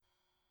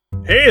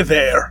Hey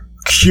there,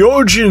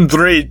 Kyojin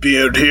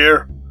Braidbeard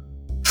here.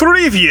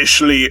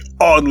 Previously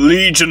on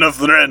Legion of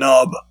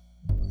Renob.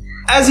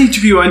 As each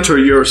of you enter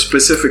your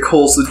specific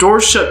holes, the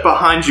doors shut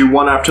behind you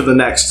one after the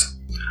next.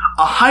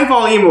 A high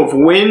volume of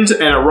wind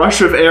and a rush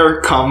of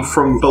air come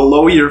from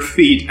below your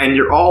feet, and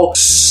you're all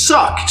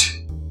sucked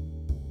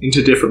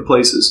into different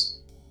places.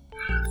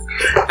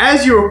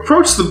 As you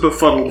approach the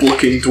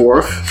befuddled-looking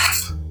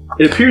dwarf,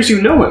 it appears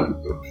you know him.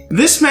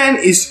 This man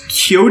is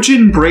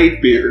Kyojin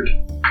Braidbeard.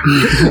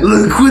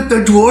 Look what the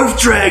dwarf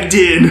dragged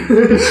in!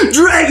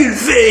 Dragon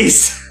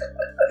face!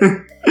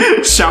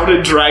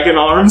 Shouted Dragon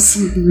Arms.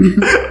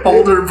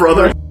 Older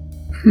brother.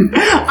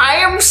 I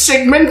am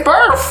Sigmund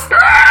Burf!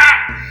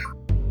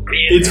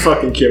 It's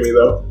fucking Kimmy,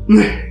 though.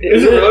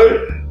 Is it really?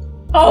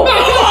 Oh,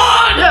 come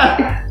on!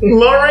 Yeah.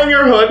 Lowering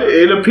your hood,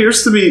 it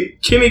appears to be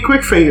Kimmy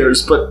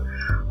Quickfingers, but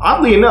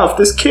oddly enough,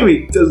 this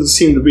Kimmy doesn't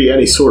seem to be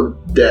any sort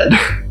of dead.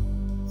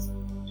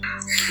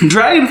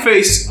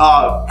 Dragonface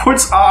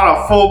puts on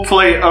a full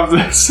plate of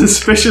the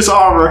suspicious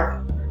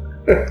armor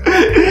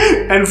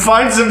and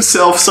finds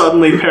himself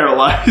suddenly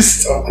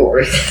paralyzed. Of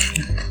course.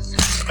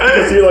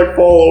 Does he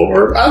fall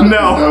over?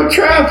 No.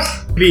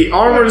 Traps! The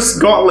armor's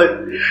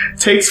gauntlet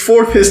takes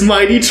forth his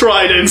mighty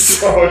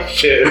tridents. Oh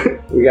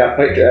shit. We gotta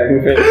fight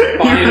Dragonfish.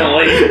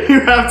 Finally. You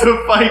have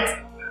to fight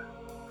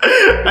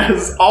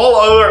as all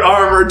other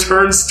armor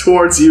turns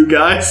towards you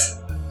guys.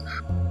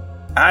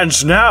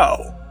 And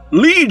now,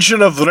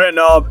 Legion of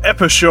Renob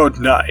Episode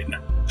 9,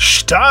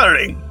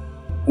 starring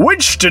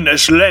Winston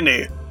as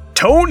Lenny,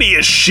 Tony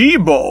as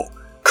Shibo,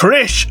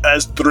 Krish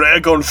as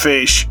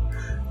Dragonfish,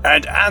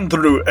 and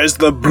Andrew as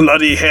the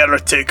Bloody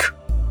Heretic.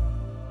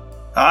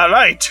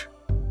 Alright,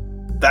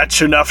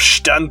 that's enough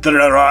standing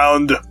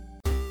around.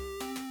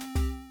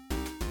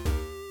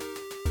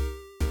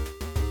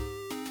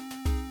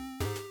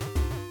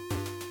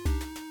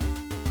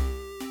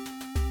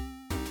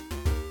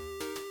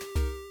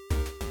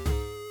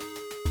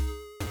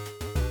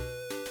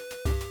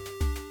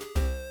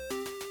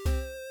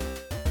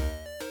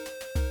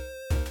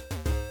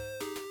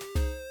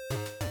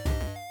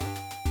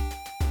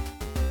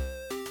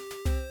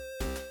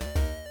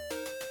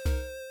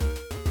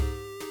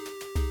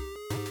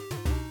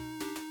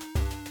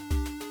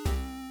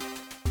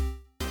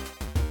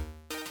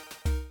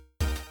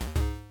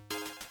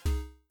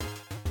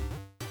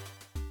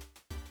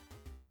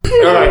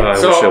 Alright,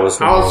 so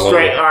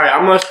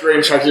I'm gonna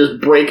straight try to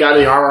just break out of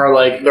the armor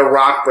like the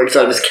Rock breaks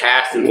out of his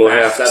cast and we'll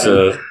have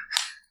to.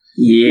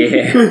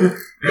 Yeah.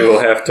 We'll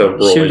have to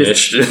roll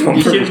initiative.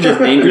 You should have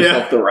just named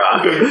yourself The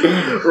Rock.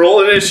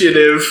 Roll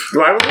initiative.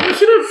 Do I roll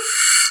initiative?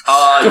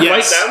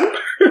 Yes. Fight them?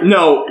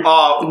 No,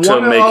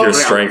 to make your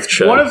strength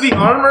check. One of the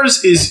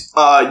armors is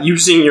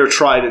using your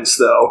tridents,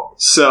 though,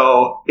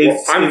 so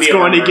it's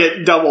going to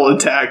get double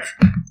attack.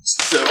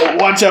 So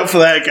watch out for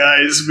that,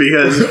 guys,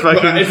 because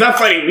it's not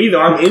fighting me,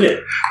 though. I'm in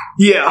it.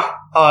 Yeah,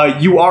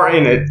 you are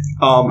in it.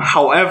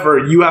 However,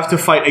 you have to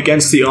fight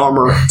against the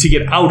armor to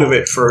get out of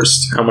it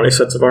first. How many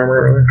sets of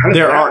armor are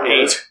there? There are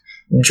 8.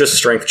 Just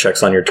strength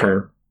checks on your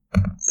turn.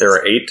 There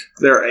are 8?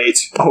 There are 8.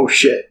 Oh,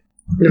 shit.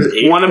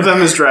 One of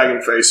them is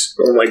Dragonface.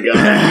 Oh my god.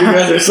 You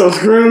guys are so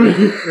screwed.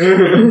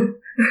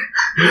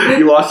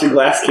 You lost your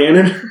glass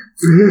cannon?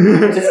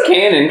 Just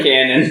cannon.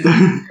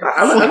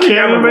 I'm a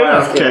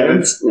glass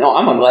cannon. No,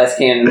 I'm a glass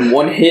cannon.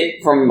 One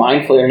hit from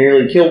Mind Flayer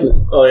nearly killed me.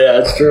 Oh yeah,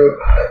 that's true.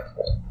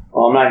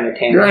 Oh, I'm not even a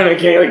cannon. You're not a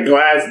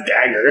glass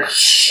dagger.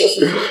 It's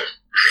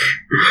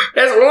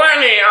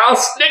Lenny. I'll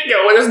stick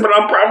it with this, but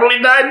I'll probably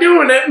die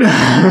doing it.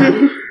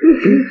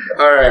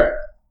 Alright.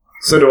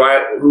 So do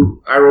I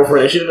roll for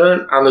initiative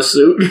then on the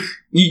suit?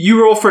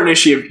 You roll for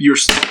initiative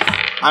yourself.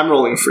 I'm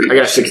rolling for you. I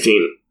got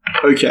 16.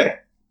 Okay.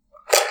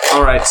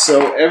 Alright,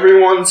 so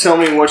everyone tell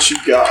me what you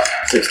got.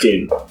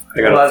 16.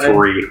 I got 11. a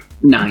 3.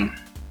 9.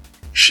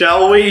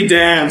 Shall we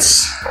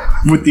dance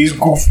with these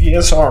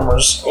goofy-ass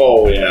armors?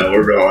 Oh yeah,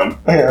 we're going.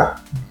 Yeah.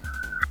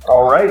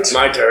 Alright.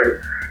 My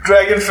turn.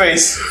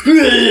 Dragonface.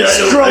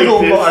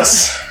 Struggle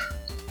bus.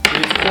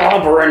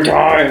 Clobbering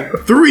time.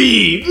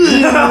 3.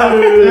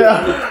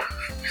 Yeah.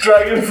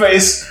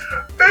 Dragonface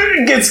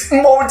gets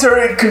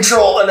momentary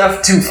control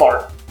enough to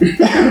fart.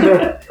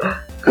 That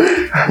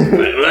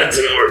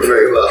didn't work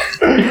very well.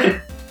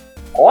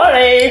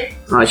 20.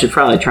 I should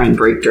probably try and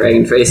break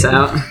Dragonface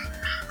out.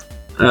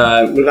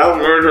 Without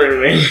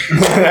murdering me.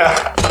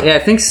 Yeah, I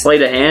think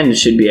Sleight of Hand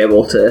should be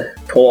able to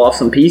pull off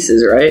some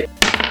pieces, right?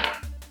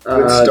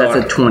 That's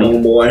a 20. Oh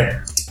boy.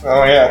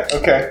 Oh yeah,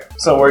 okay.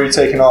 So where are you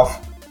taking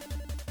off?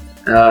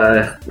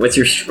 What's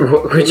your...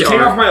 Which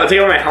take off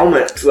my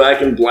helmet so that I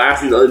can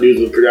blast these other dudes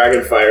with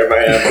dragon fire if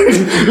I have.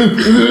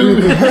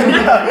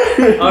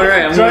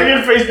 Alright,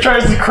 Dragonface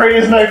tries to crane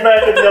his knife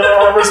back at the other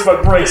armors,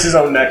 but breaks his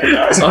own neck and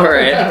dies.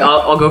 Alright,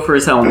 I'll go for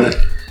his helmet.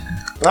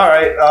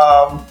 Alright,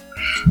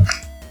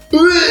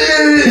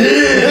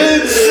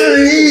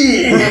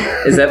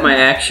 Is that my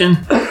action?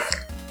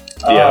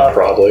 Yeah,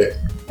 probably.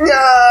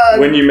 Yeah.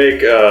 When you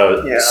make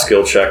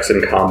skill checks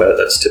in combat,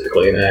 that's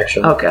typically an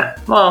action. Okay.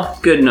 Well,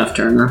 good enough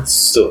turn then.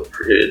 Still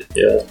pretty good,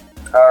 yeah.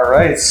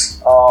 Alright.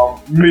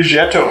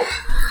 Migetto.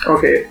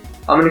 Okay,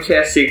 I'm gonna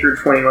cast Sacred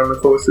Flame on the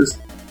closest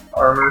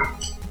armor.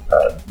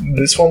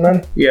 This one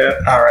then? Yeah.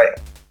 Alright.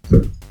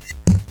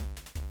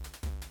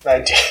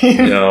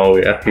 19. No,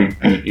 yeah, you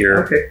beat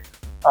your... Okay.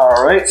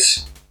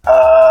 Alright.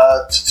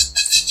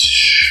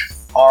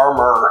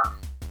 Armor.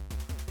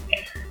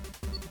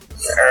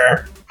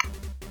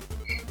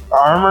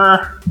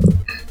 Armor.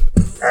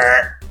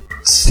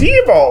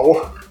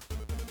 Sibo.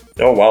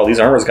 Oh, wow, these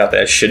armors got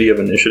that shitty of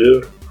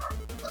initiative.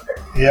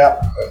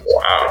 Yeah.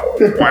 Wow.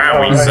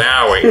 Wowie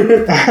zowie.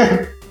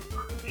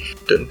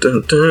 Dun,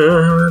 dun,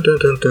 dun, dun,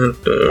 dun, dun,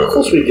 dun. How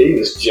close are we getting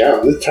this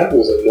gem? This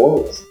temple is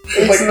enormous.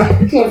 It's like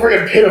a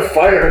freaking pit of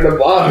fire in the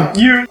bottom.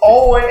 You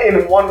all went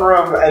in one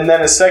room, and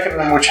then a second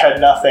room which had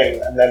nothing,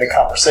 and then a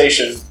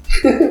conversation,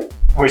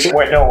 which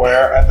went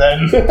nowhere, and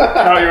then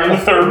now you're in the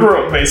third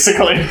room,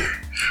 basically.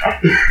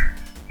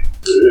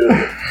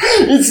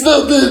 It's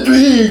not that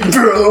big,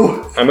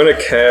 bro. I'm gonna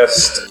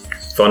cast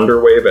Thunder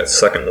Wave at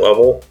second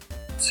level.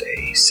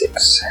 Say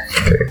 6.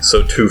 Okay,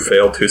 so 2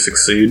 fail, 2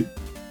 succeed.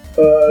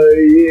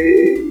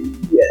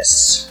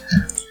 Yes.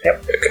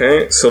 Yep.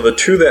 Okay, so the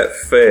 2 that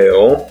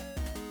fail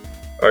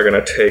are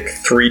gonna take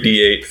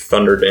 3d8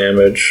 thunder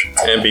damage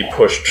and be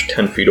pushed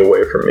 10 feet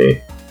away from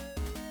me.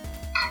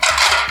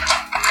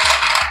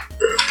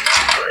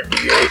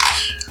 3d8.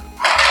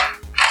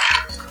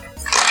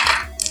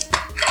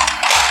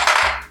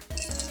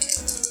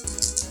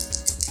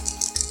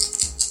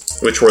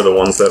 Which were the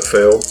ones that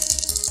failed?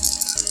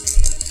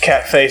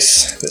 Cat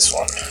face, this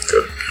one.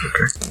 Good,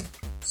 okay.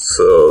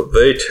 So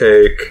they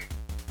take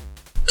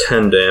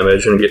 10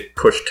 damage and get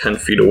pushed 10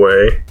 feet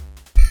away.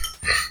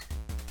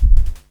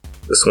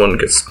 This one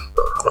gets,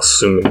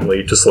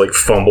 assumingly, just like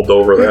fumbled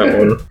over that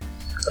one.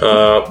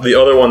 The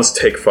other ones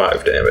take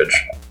 5 damage.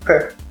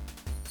 Okay.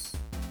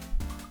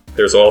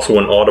 There's also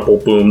an audible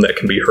boom that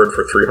can be heard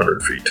for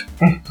 300 feet.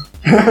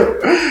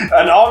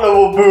 An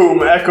audible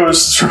boom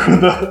echoes through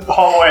the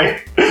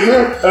hallway.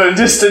 At a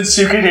distance,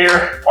 you can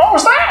hear, "What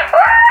was that?"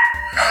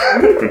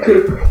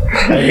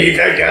 I hate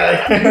that guy.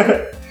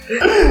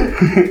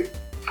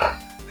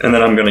 And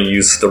then I'm going to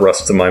use the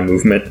rest of my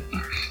movement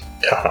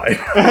to hide.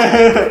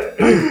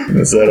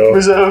 Mizetto.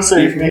 Mizetto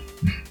saved me.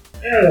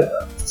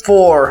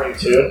 4.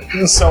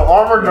 So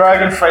Armored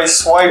Dragonface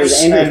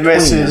swipes and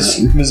misses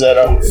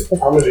Mizetto.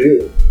 How much are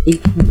you?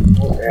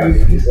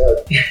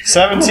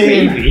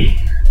 17.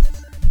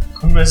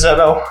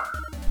 Mizetto,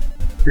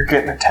 you're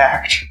getting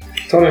attacked.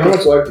 Tony, how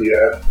much life do you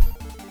have?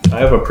 I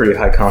have a pretty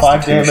high 5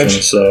 constitution,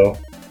 damage. so...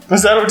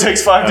 Mizetto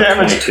takes 5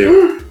 damage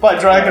 22. by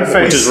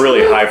Dragonface. Which is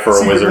really high for a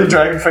Secretly, wizard.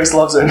 Dragonface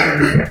loves it.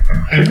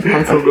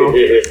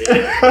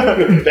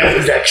 That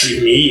was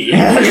actually me.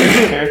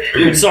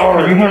 It's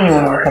already.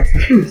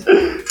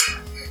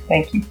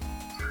 Thank you.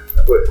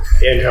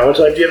 And how much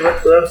life do you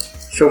have left?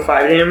 So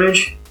 5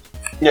 damage.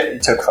 Yeah, you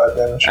took 5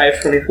 damage. I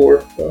have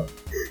 24. So.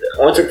 I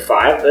only took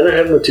 5? Then I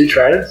have the 2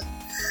 tridents?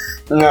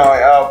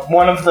 No,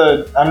 one of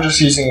the... I'm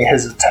just using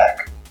his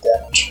attack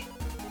damage.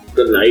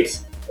 The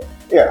knights?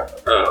 Yeah.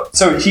 Oh.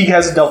 So he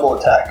has a double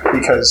attack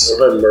because... If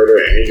I murder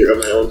Andrew on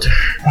my own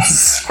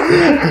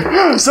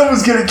turn.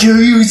 Someone's gonna kill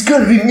you, it's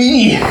gonna be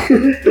me!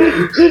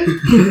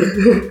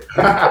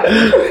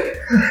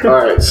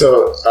 Alright,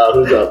 so,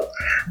 who's up?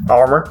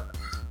 Armor.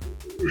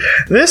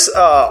 This,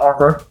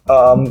 Armor,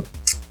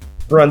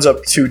 runs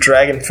up to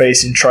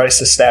Dragonface and tries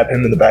to stab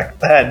him in the back of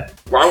the head.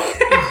 Wow.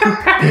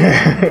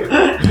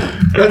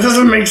 That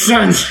doesn't make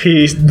sense.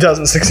 He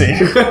doesn't succeed.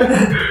 Get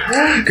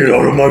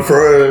out of my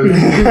friend!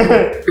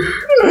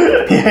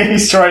 Yeah,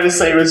 he's trying to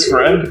save his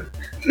friend.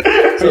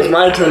 So it's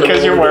my turn.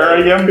 Because you're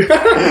wearing him.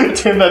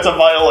 Tim, that's a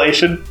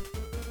violation.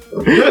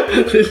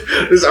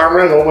 This armor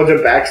has a whole bunch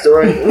of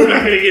backstory. We're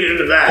not going to get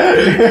into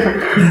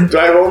that. Do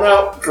I roll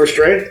now for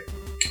strength?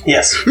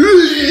 Yes.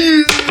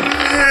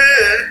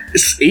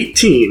 It's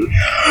 18.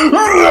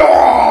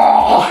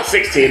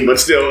 16, but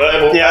still, I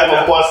have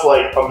a plus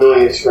like a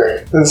million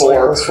strength. That's like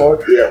plus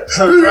 4. Yeah.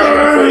 So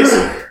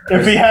Dragonface,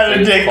 if he had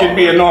a dick, it'd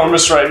be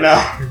enormous right now.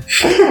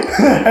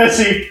 As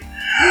he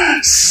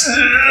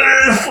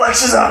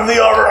flexes out of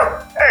the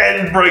armor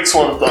and breaks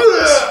one of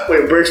those.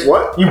 Wait, breaks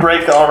what? You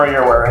break the armor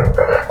you're wearing.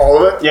 All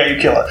of it? Yeah, you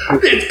kill it.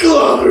 It's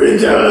clobbering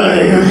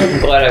time! I'm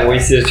glad I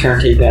wasted a turn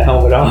to take that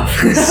helmet off.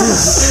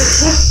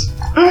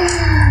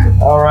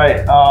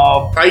 Alright,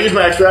 I used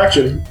my extra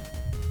action.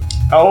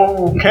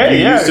 okay,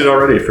 You yeah. used it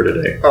already for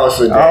today. Oh,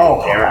 so damn. Oh.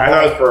 I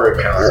thought it was for a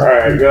counter.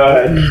 Alright, go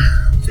ahead.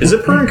 Is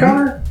it per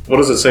encounter? What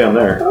does it say on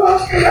there?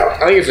 I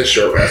think it's a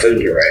short rest. I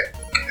think you're right.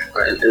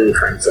 I didn't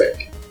try and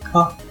say.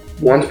 Huh.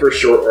 One's per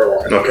short or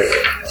long. Okay.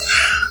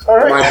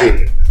 Alright. Might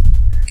be.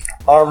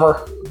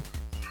 Armor.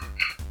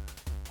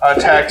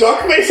 Attack.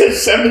 Darkface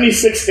has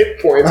 76 hit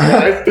points,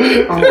 guys.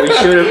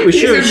 We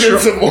should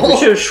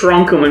have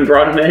shrunk him and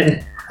brought him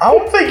in. I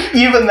don't think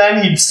even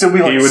then he'd still be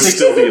like He would 60.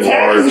 still be It's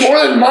large.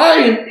 more than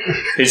mine!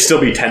 He'd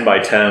still be 10 by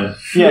 10.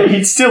 Yeah,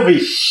 he'd still be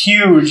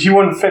huge. He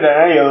wouldn't fit in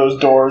any of those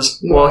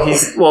doors.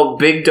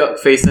 Big duck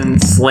face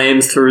and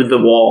slams through the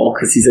wall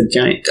because he's a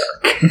giant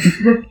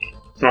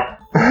duck.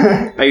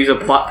 I use a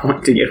plot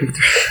point to get him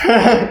through.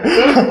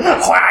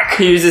 Whack!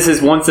 He uses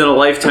his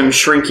once-in-a-lifetime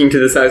shrinking to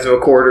the size of a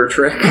quarter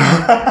trick.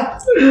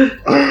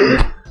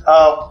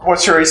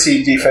 What's your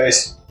AC,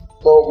 D-Face?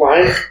 Oh,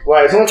 mine?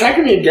 Why, is someone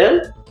attacking me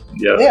again?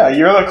 Yes. Yeah,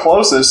 you're the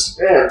closest.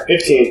 Yeah,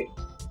 15.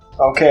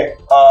 Okay.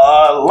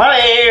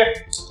 Lenny!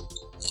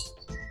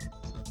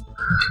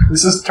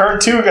 This is turn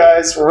 2,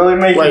 guys. We're really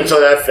making... Wait, so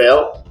that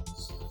failed?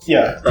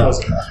 Yeah, that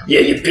was enough. Yeah,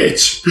 you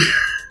bitch.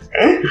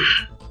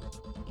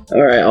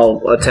 Alright,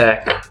 I'll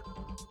attack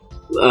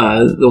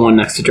the one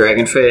next to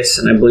Dragonface,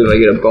 and I believe I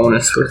get a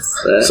bonus with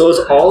that. So is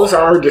all this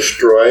armor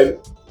destroyed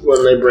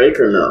when they break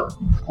or no?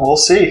 We'll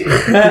see.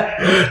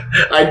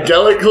 I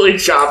delicately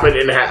chop it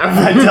in half.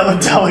 I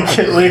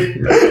delicately.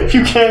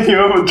 You can't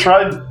even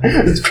try.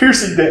 It's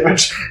piercing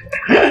damage.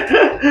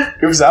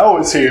 If Zao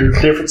was here,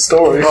 different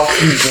story.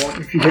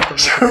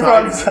 Should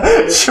brought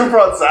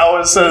Zao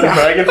instead of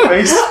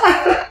Dragonface.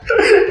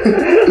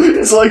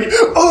 It's like,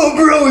 oh,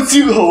 bro, it's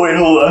you. Oh, wait,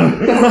 hold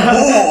on.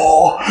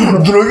 Oh,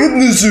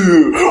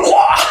 Dragonteeth.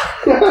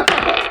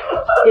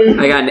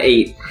 I got an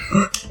 8.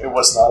 It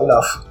was not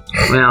enough.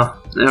 Well,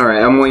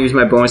 alright, I'm going to use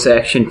my bonus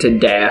action to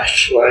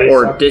dash, Nice.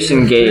 or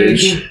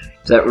disengage.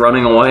 Is that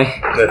running away?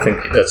 I think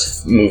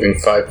that's moving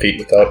 5 feet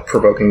without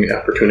provoking the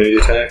opportunity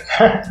attack.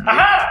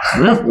 Aha!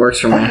 No, works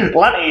for me.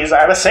 Lenny's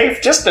at a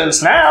safe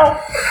distance now.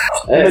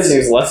 That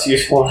seems less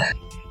useful.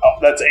 Oh,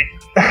 that's 8.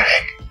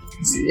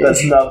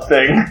 That's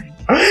nothing.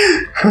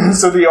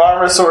 So the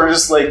armor sort of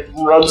just like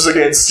rubs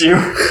against you.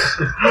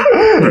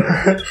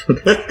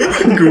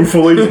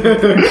 Goofily.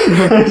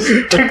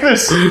 Take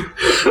this.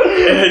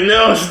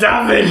 No,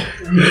 stop it.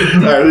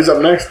 Alright, who's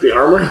up next? The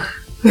armor?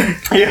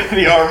 Yeah,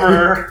 the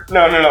armor.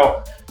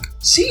 No.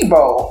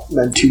 Seabow. And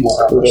then 2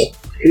 more armors.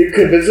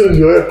 Could this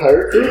enjoy a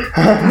pirate crew?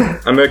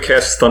 I'm going to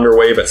cast Thunder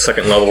Wave at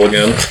 2nd level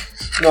again.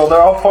 No,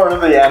 they're all part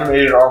of the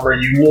animated armor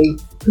union.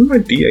 Where did my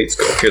D8s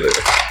go? Here they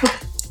are.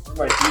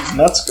 Where my D's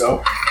nuts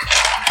go?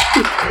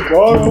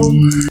 Whoa.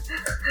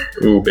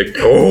 Ooh, big.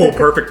 Oh,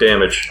 perfect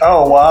damage.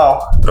 Oh,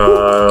 wow.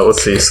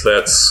 Let's see. So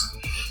that's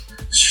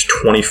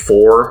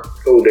 24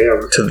 Oh,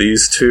 damn. to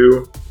these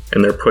two,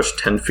 and they're pushed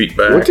 10 feet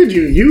back. What did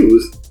you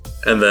use?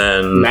 And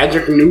then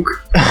Magic nuke?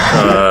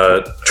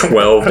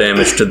 12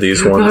 damage to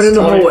these ones. Not in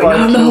the hallway.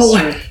 Not in the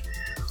hallway.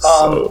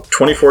 So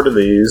 24 to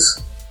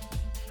these,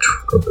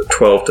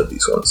 12 to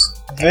these ones.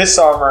 This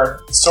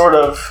armor sort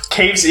of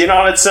caves in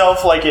on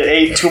itself like it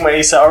ate too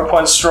many Sour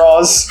Punch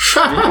straws.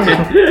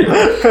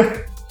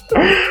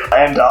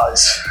 And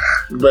dies.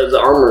 But the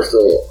armor's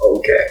still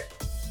okay.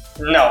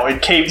 No,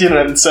 it caved in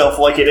on itself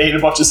like it ate a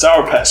bunch of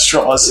Sour Patch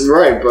straws.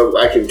 Right, but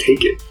I can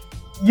take it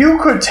You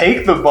could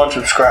take the bunch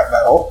of scrap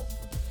metal.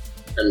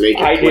 and make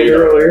it I did plate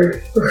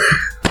earlier.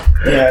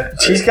 Yeah,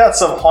 she's got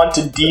some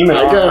haunted demon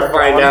I gotta armor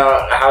find going.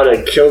 out how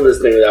to kill this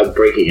thing without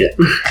breaking it.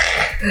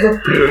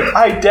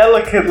 I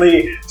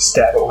delicately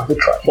stab it with a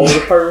trifle.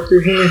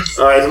 Alright,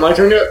 Alright, is it my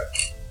turn yet?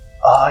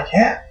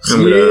 Yeah.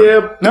 I'm gonna,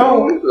 Yep.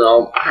 No,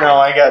 No.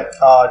 I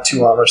got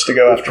 2 armors to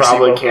go after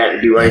Probably Seabow.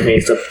 can't do anything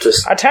except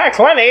just Attack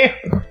Lenny!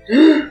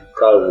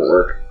 probably won't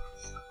work.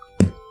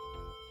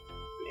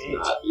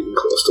 Not even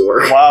close to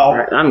work.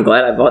 Wow. I'm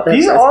glad I bought that.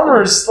 These first.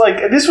 armors,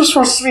 like, this was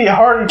supposed to be a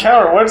hard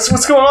encounter. What's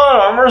going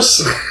on,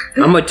 armors?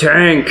 I'm a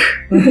tank.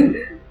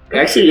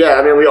 Actually, yeah,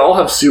 I mean, we all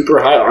have super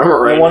high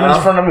armor right The one in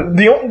now. front of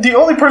me. The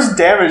only person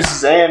damaged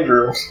is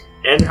Andrew.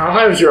 And how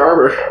high is your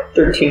armor?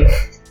 13.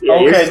 Yeah,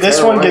 yours Okay, is this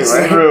terrible one gets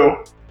anyway.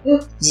 through.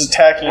 He's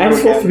attacking you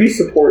again. be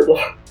support.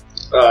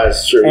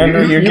 That's true.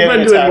 Andrew, you're You've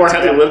getting been doing more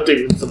attacked heavy again.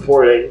 lifting than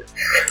supporting.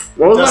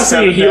 When was the Does last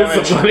time you 7 healed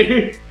damage.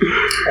 somebody?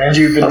 And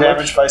you've been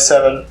damaged by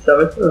 7.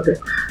 7? Okay.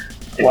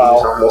 He's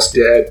Wow. almost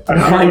dead.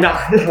 Why not?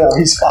 No,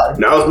 he's fine.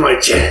 Now's my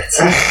chance.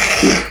 I'm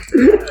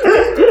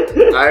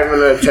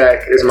gonna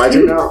attack. Is my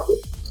turn now?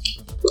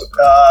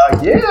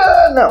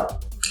 No.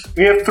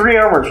 We have 3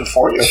 armors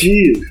before you.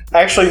 Jeez.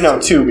 Actually, no,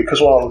 2, because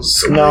one of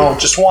them's... No,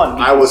 just 1.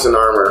 I was in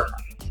armor.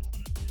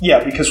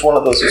 Yeah, because one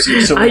of those was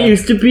you. So I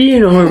used to be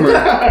in armor.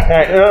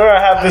 Alright, we're gonna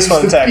have this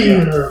one attack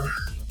you.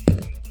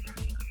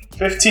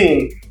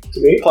 15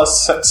 Me?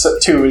 plus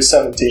 2 is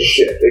 17.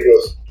 Shit, it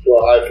goes.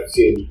 Well, I can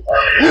see.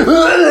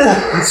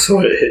 so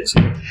it hits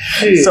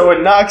you. So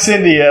it knocks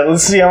into you.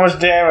 Let's see how much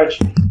damage.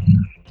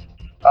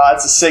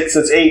 It's a 6.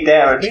 That's 8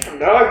 damage.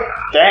 No.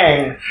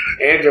 Dang.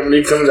 Andrew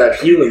needs some of that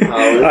healing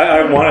power.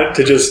 I want it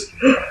to just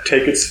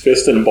take its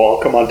fist and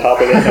bonk him on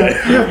top of the head.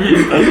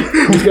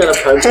 He's got a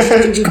punch.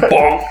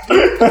 Bonk.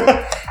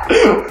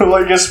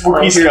 Like a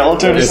spooky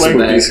skeleton. It's Just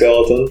like, spooky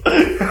skeleton.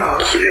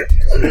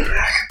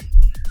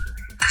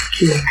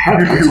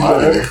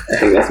 I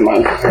think that's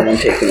mine. I'm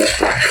taking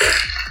this.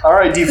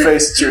 alright,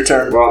 D-Face, it's your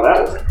turn. Well,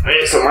 that was. I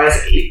mean, so mine's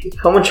 8.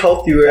 How much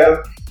health do you have?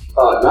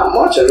 Not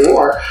much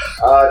anymore.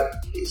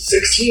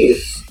 16.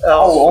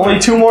 Oh, only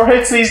 2 more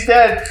hits, he's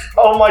dead.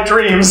 Oh, my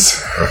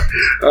dreams.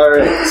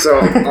 Alright, so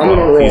I'm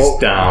gonna roll. He's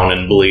down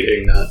and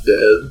bleeding, not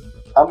dead.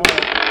 I'm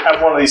gonna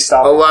have one of these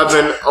stop.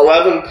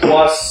 11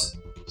 plus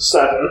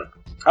 7.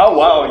 Oh,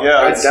 wow, yeah.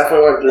 I it's-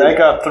 definitely went through. That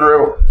got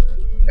through.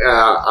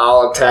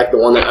 I'll attack the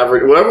one that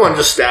whatever one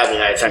just stabbed me.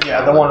 I attack.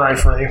 Yeah, the one right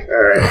for you.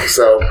 Alright,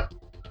 so.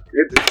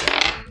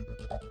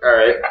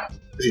 Alright.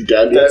 Is he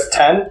dead yet? That's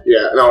 10.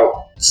 Yeah,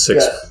 no.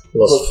 6 Yeah.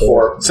 plus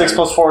 4. 6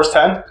 plus 4 is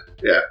 10.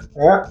 Yeah.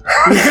 Yeah.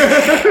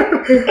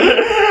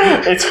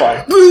 It's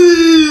fine.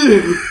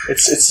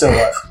 It's still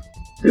alive.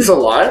 It's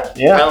alive?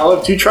 Yeah. I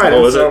have 2 tridents.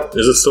 Oh, is it?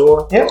 Is it still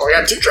alive? Yep. Oh, I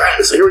got 2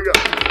 tridents, so here we go.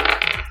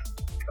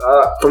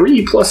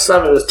 3 plus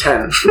 7 is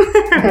 10.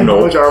 No.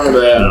 How much armor do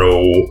they have?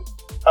 No.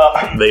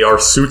 They are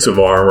suits of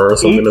armor,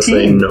 so I'm going to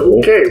say no.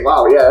 Okay,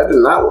 wow, yeah, that did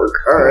not work.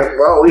 Alright,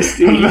 well, at least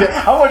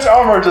How much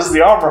armor does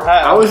the armor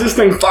have? how is this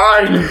thing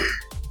fine?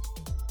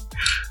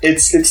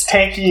 It's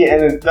tanky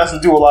and it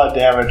doesn't do a lot of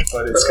damage,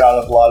 but it's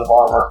got a lot of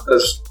armor.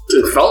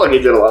 It felt like it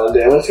did a lot of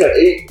damage. It's got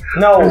 8.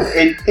 No,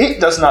 it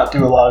does not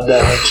do a lot of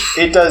damage.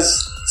 It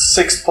does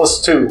 6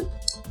 plus 2.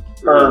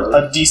 Or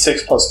a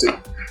d6 plus 2.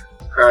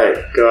 Alright,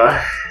 go on.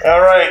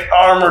 Alright,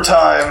 armor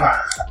time.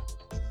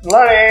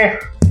 Lenny!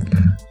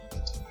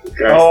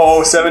 Okay.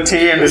 Oh,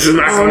 17. This is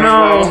not Oh going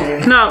no,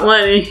 well. not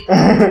Lenny.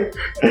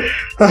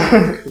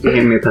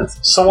 Give me a pencil.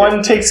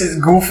 Someone takes his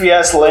goofy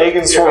ass leg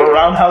and sort of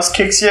roundhouse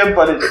kicks you,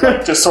 but it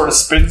like, just sort of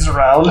spins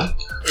around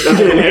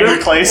in every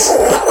place.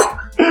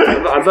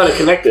 I thought it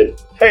connected.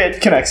 Hey,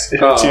 it connects. It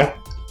hits you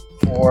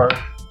for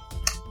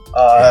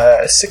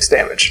 6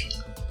 damage.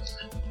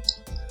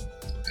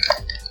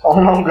 Oh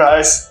no,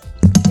 guys.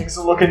 Things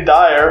are looking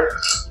dire.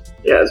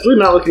 Yeah, it's really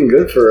not looking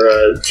good for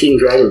Team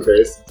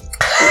Dragonteeth.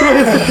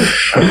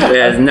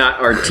 That is not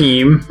our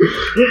team.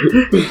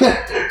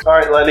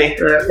 Alright, Lenny.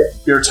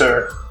 Your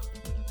turn.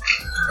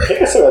 I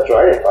think I saw that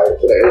dragon fight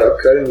today, though,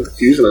 because I didn't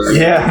use it.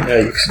 Yeah. Yeah,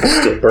 you can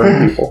still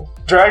burn people.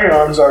 Dragon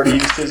Arm's already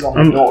used his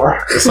on the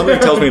door. Something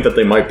tells me that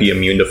they might be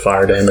immune to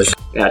fire damage.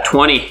 Yeah,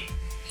 20.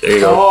 There you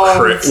go. Oh.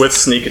 Crit with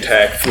sneak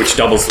attack, which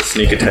doubles the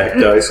sneak attack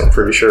dice, I'm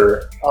pretty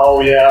sure.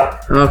 Oh,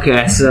 yeah.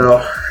 Okay,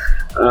 so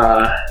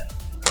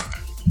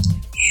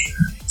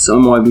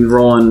I'm going to be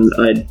rolling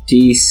a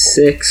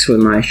d6 with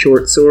my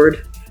short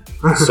sword.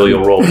 So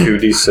you'll roll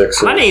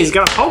 2d6. Lenny's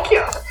gonna poke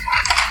you.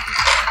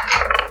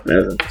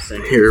 That's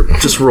interesting. Here,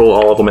 just roll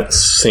all of them at the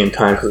same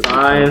time.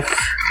 5,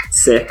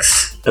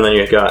 6. And then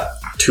you got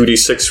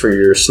 2d6 for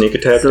your sneak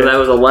attack. So that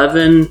was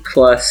 11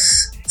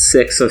 plus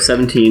 6, so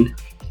 17.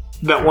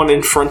 That one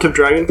in front of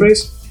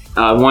Dragonface?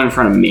 One in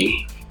front of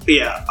me.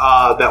 Yeah,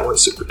 that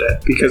one's super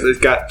dead because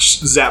it got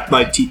zapped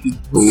by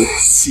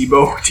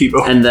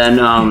Tebow. And then,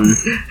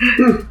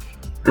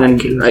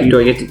 do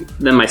I get to,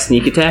 then my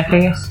sneak attack, I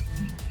guess?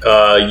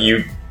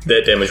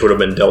 That damage would have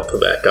been dealt to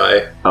that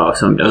guy Oh,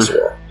 so I'm done. as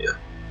well. Yeah.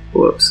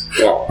 Whoops.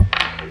 Well,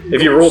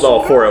 If you rolled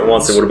all 4 at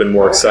once, it would have been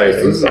more exciting.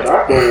 this is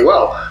not going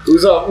well.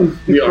 Who's up?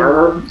 The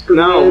armor?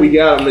 No, we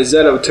got a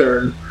Mazzetto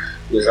turn.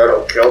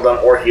 That'll kill them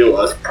or heal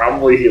us.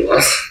 Probably heal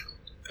us.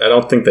 I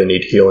don't think they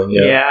need healing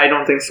yet. Yeah, I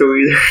don't think so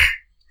either.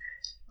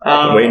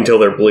 Wait until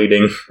they're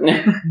bleeding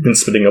and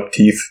spitting up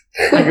teeth.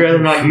 I'd rather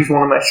not use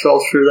one of my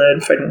spells for that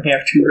if I don't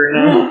have to right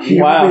now.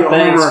 Wow,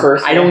 thanks for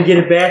I don't get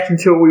it back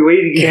until we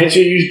wait again. Can't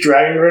you use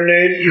Dragon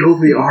Grenade? Heal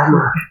the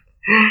armor.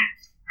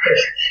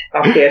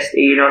 I'll cast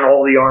 8 on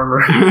all the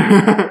armor.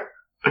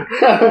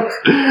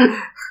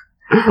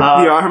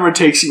 the armor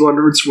takes you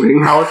under its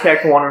wing. I'll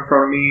attack the one in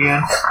front of me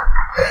again.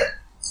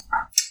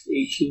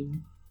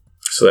 18.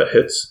 So that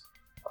hits.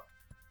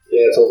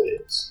 Yeah, it totally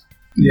hits.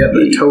 Yeah,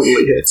 that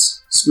totally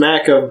hits.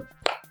 Smack him.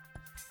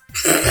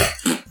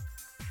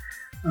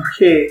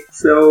 Okay,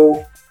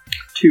 so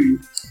 2.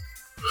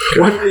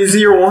 What is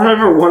your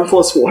Warhammer 1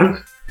 plus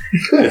 1?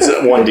 It's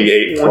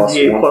 1d8 plus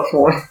 1d8 1. plus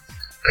 1.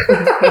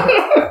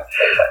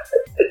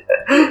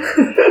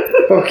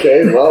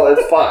 Okay, well,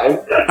 it's fine.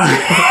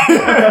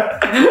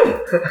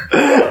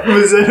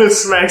 Mazzetto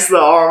smacks the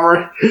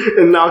armor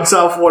and knocks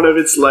off one of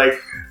its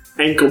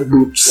ankle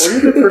boots.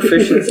 What do the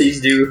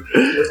proficiencies do?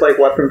 With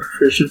weapon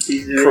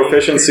proficiencies do?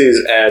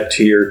 Proficiencies add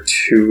to your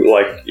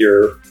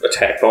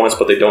attack bonus,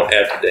 but they don't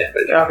add to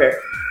damage. Okay.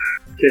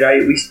 Did I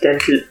at least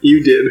dent it?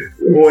 You did.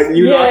 When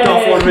you knocked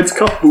off one of its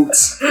cuff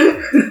boots.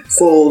 Its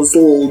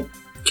little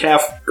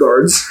calf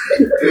guards.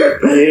 Yeah,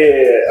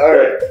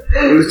 alright.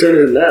 Whose turn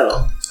is it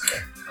now?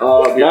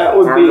 That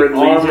would Armored be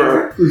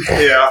armor.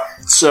 Yeah.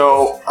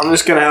 So, I'm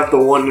just gonna have the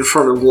one in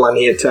front of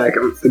Lenny attack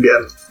him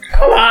again.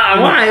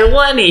 Why,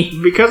 Lenny?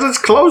 Because it's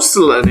close to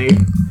Lenny.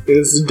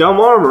 It's dumb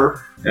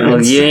armor. Oh,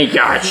 you ain't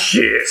got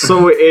shit.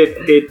 So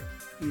it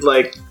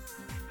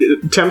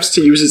attempts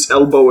to use its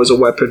elbow as a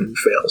weapon and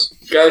fails.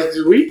 Guys,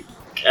 did we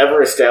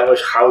ever establish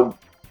how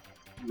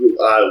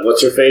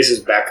What's-Her-Face is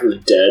back from the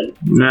dead?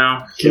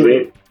 No. Can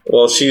we?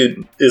 Well, she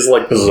is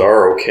like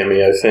Bizarro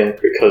Kimmy, I think,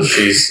 because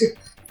she's...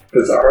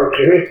 Bizarro,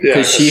 Kimmy? Yeah,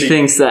 Because she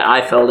thinks that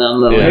I fell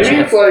down the Yeah. ledge.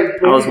 Maybe it's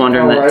like... I was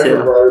wondering that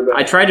too.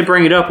 I tried to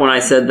bring it up when I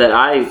said that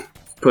I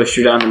pushed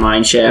her down the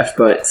mine shaft,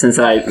 but since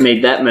I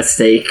made that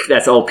mistake,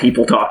 that's all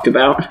people talked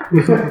about.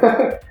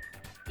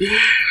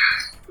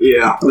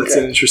 Yeah, that's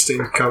an interesting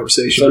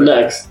conversation. So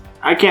next.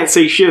 I can't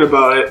say shit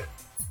about it.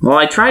 Well,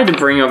 I tried to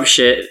bring up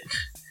shit.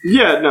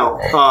 Yeah, no.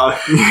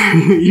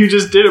 You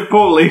just did it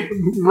poorly.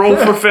 Roll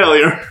for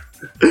failure.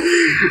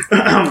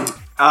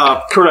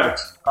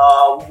 Correct.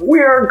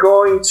 We're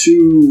going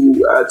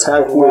to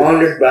attack with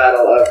Longest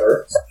battle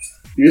ever.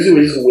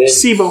 Usually we just win.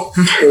 Sibo.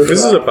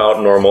 This is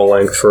about normal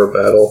length for a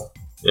battle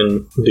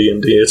in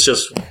D&D. It's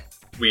just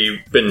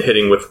we've been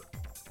getting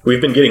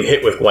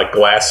hit with like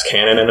glass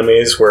cannon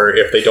enemies where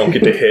if they don't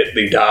get to hit,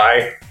 they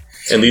die.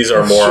 And these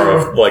are more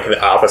of like the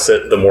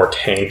opposite, the more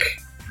tank,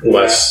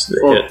 less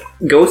hit.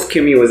 Ghost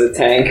Kimmy was a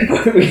tank,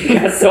 but we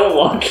got so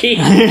lucky.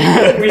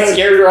 We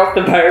scared her off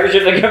the pirate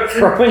ship and kept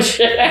throwing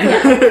shit at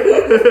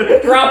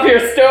her. Drop your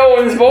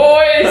stones,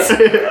 boys!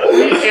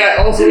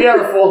 Also, we had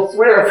a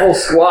full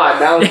squad.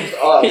 Now it's just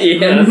us.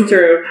 Yeah, that's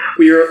true.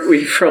 We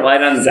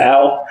relied on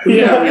Zal.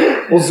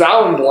 Yeah. Well,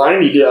 Zal and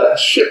Blindy did a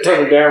shit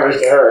ton of damage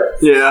to her.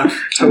 Yeah,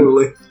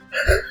 totally.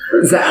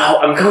 Zal,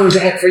 I'm coming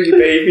back for you,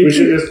 baby. We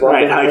should just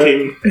Right, High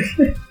King.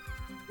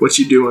 What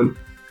you doing?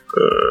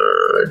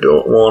 I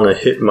don't want to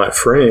hit my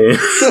friend.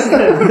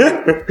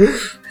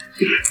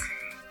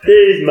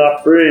 He's my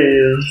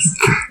friend.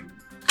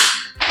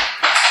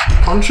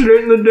 Punch it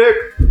in the dick.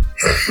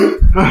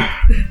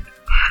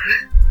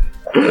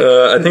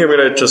 I think I'm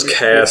gonna just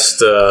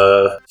cast.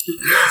 I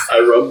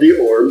rub the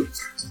orb.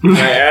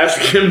 I ask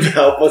him to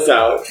help us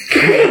out.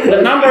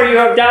 The number you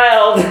have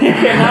dialed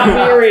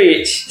cannot be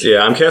reached.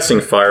 Yeah, I'm casting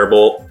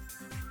Firebolt.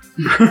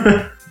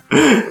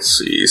 Let's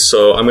see.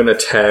 So I'm gonna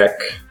attack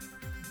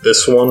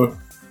this one.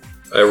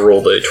 I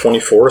rolled a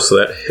 24, so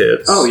that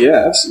hits. Oh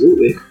yeah,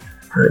 absolutely.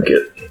 I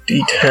get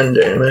D10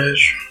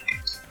 damage.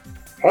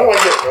 How do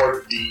I get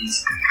more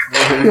Ds?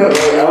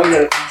 I only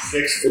get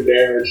D6 for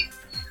damage.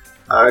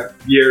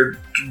 Your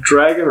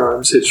dragon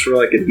arms hits for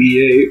like a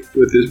D8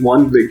 with his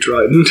one big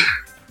trident.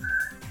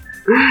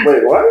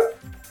 Wait, what?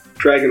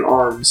 Dragon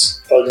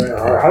arms. How do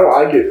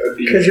I get a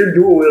D? Because you're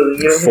dual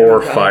wielding.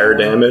 4 fire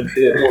damage.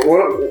 Yeah.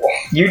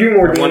 You do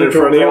more One in damage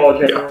front of you? overall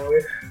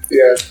generally.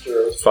 Yeah, that's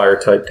true. Fire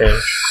type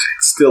damage.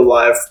 It's still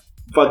live,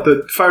 but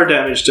the fire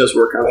damage does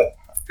work on it.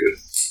 Good.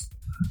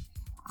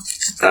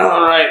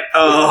 All right.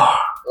 Oh,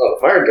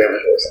 fire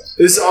damage works.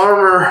 This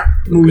armor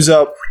moves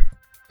up.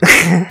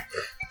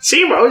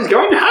 Zero is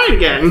going to hide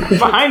again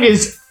behind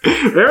his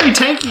very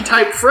tanky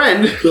type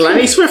friend,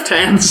 Lenny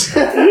Swifthands.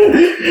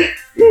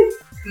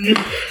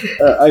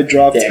 I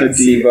dropped a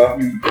diva.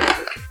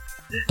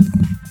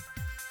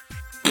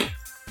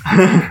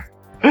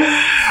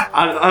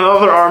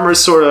 Another armor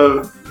sort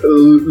of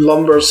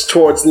lumbers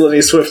towards Lenny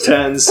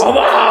Swifthands,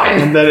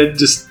 and then it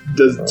just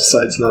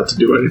decides not to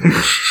do anything.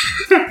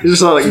 It's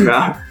just not like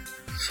that.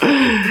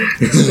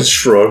 Just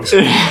shrugs.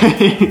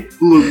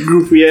 Little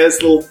goofy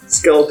ass little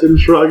skeleton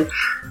shrug.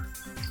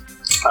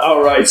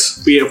 Alright,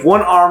 we have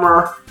one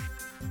armor.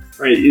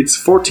 Right, it's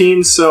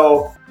 14,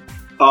 so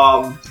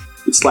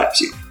it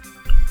slaps you.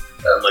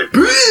 I'm like,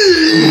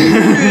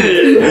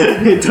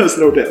 It does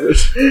no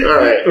damage.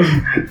 alright.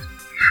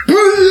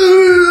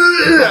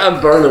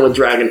 I'm burning with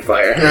dragon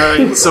fire.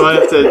 Alright, so I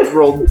have to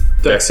roll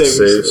dex Dex savings.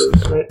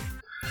 saves. Right?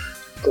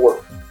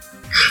 4.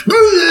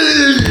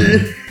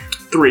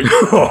 3.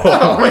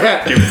 Oh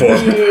man. Do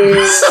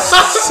 4.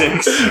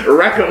 6.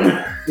 Wreck him.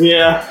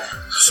 Yeah.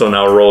 So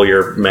now roll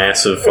your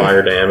massive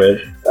fire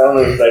damage. I don't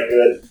know if it's that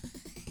good.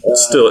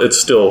 It's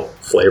still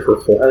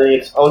flavorful. I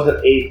think I was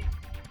at 8.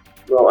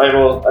 Well, I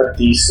rolled a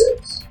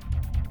D6.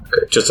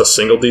 Okay, just a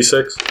single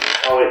D6.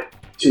 Oh wait,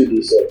 2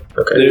 D6.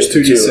 Okay, There's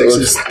 2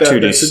 d6s. two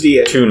That's a D,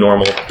 d8. 2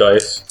 normal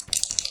dice.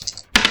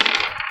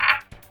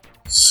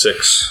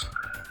 6.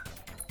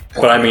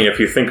 But I mean, if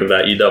you think of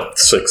that, you up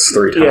 6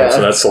 3 times, Yeah. so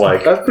that's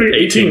like That's pretty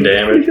 18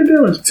 damage. Good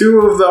damage.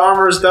 2 of the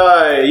armors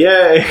die.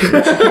 Yay.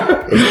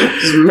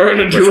 Just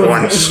murdered Which 2 of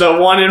ones? The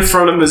one in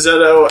front of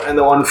Mazzetto and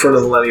the one in front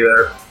of Lenny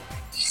there.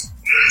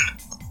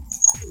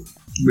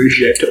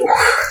 Mazzetto.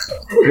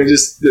 I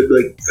just did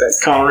like that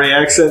Connery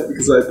accent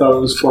because I thought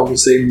it was fun to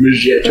say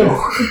Mazzetto.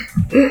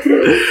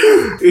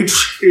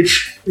 It's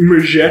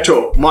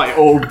Mazzetto, my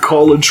old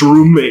college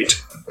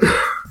roommate.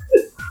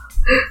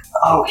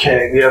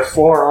 Okay, we have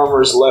 4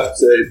 armors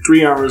left,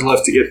 3 armors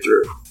left to get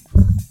through.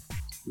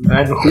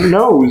 And who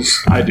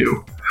knows? I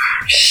do.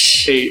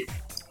 8.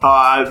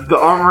 The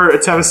armor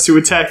attempts to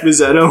attack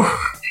Mazzetto,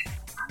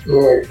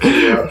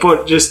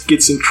 but just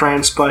gets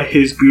entranced by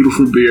his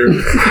beautiful beard.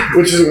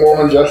 Which is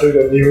more majestic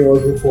than even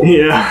was before.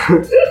 Yeah.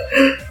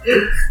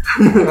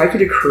 Can I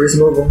get a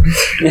charisma bonus?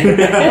 Hey,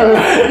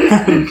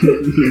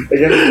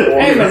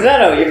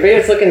 Mazzetto, your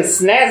beard's looking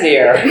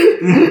snazzier.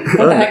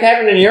 What the heck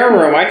happened in your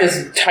room? I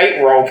just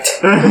tight-roped.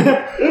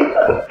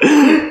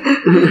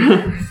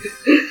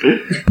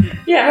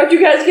 Yeah, how'd you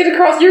guys get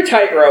across your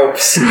tight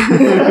ropes?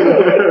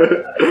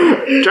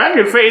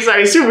 Dragonface, I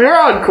assume you're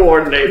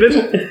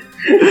uncoordinated.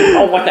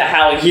 Oh, what the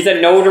hell? He's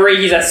a notary,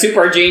 he's a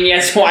super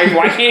genius. Why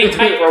can't he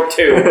tightrope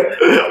too?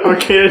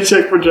 Arcana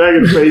check for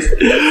Dragonface.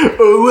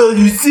 Oh, well,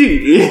 you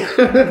see.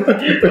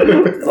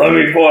 Let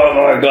me pull out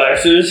my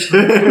glasses.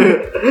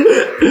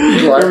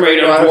 They're made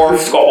of dwarf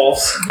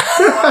skulls.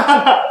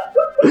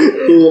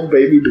 Little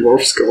baby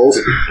dwarf skulls.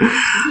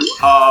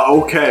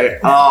 Okay.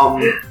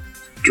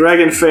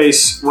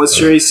 Dragonface, what's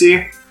your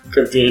AC?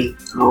 15.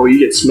 Oh, you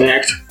get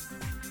smacked.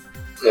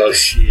 Oh,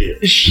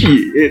 shit.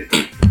 Shit.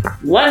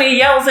 Lenny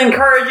yells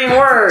encouraging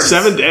words.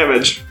 7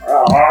 damage.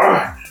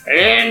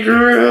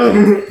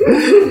 Andrew!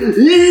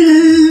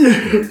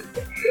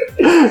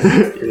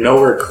 You're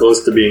nowhere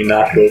close to being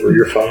knocked over.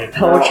 You're fine.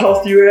 How much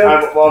health do you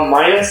have? I'm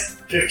minus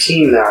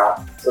 15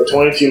 now. So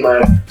 22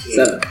 minus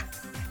 15.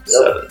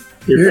 7.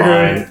 You're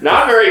fine.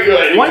 Not very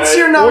good. Once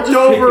you're knocked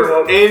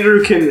over,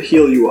 Andrew can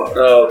heal you up.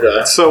 Oh,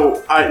 okay.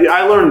 So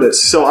I learned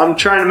this. So I'm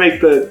trying to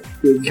make the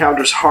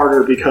encounters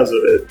harder because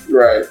of it.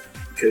 Right.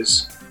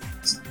 Because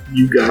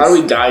you guys. How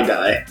do we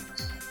die?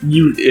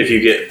 If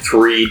you get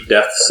 3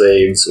 death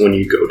saves when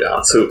you go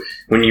down. So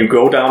when you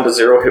go down to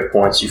 0 hit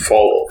points, you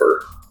fall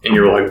over. And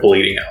you're like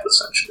bleeding out,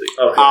 essentially.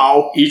 Okay.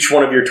 Ow. Each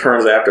one of your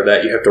turns after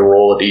that, you have to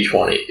roll a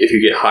d20. If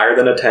you get higher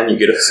than a 10, you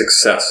get a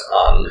success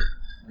on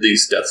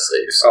these death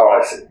saves. Oh,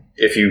 I see.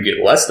 If you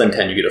get less than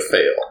 10, you get a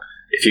fail.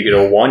 If you get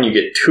a 1, you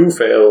get 2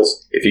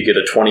 fails. If you get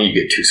a 20, you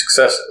get 2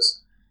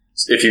 successes.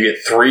 If you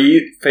get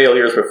 3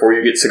 failures before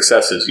you get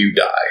successes, you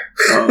die.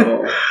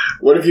 Oh.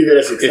 What if you get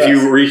a success? If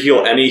you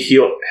re-heal any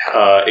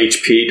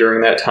HP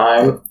during that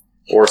time,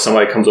 or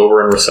somebody comes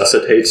over and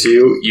resuscitates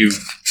you, you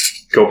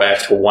go back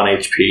to 1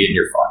 HP and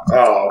you're fine.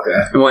 Oh,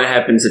 okay. And what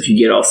happens if you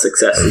get all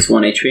successes?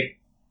 1 HP?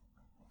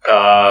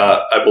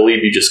 I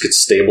believe you just get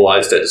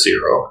stabilized at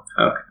 0.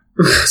 Okay.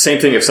 Same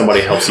thing if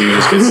somebody helps you, you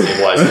just get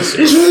stabilized at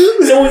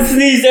 0. Someone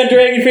sneezed on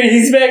Dragonteeth,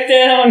 he's back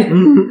down!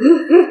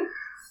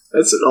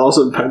 That's an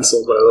awesome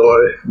pencil, by the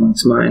way.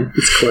 It's mine.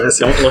 It's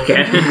classic. Don't look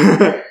at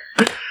it.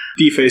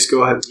 D-Face,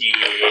 go ahead. Yeah.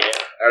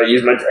 I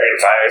use my Dragon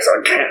Fire, so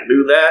I can't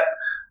do that.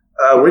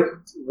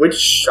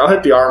 Which I'll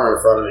hit the armor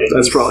in front of me.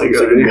 That's probably It's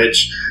good. like a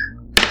bitch.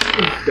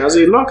 Does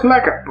he look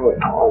like a...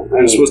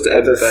 I'm supposed to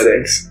edit that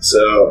in. 6.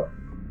 So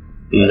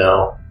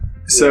No.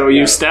 So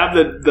you stab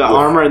the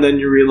armor and then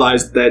you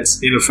realize that's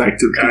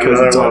ineffective because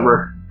it's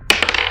armor.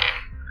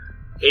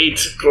 8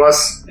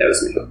 plus. That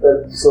was me.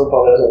 That still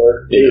probably doesn't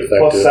work. 8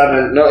 plus Ineffective.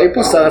 7. No, 8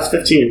 plus 7 is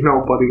 15.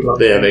 No, buddy.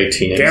 They have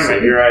 18. Damn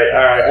it, you're right.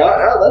 Alright. Well,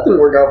 that didn't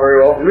work out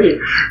very well for me.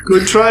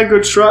 Good try,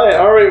 good try.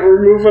 Alright,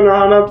 we're moving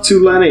on up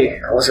to Lenny.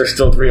 Unless there's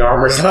still 3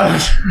 armors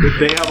left.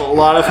 They have a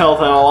lot of health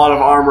and a lot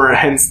of armor,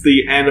 hence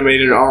the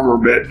animated armor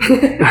bit.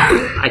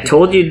 I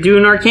told you to do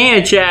an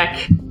Arcana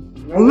check.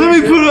 Let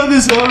me put on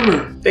this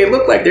armor. They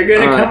look like they're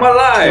gonna come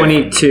alive.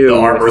 22. The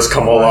armors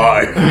come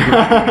alive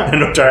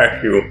and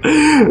attack you.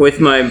 With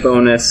my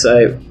bonus,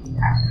 Yeah,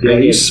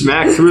 you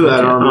smack through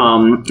that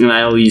armor. and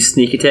I'll use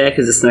sneak attack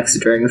because it's next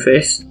to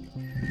Dragonface.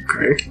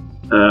 Okay.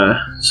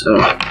 So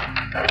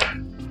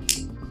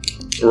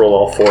Roll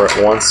all 4 at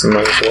once and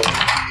might as well.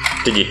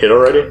 Did you hit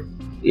already?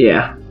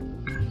 yeah.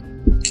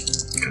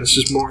 It's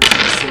just more than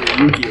a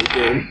Yu-Gi-Oh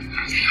game.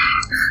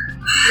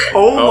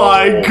 Oh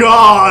my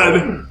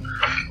god!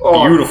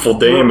 Beautiful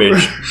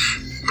damage.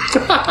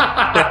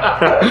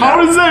 How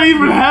does that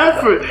even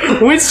happen?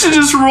 Winston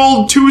just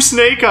rolled 2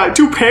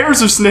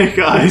 pairs of snake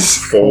eyes.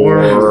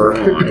 4, 1.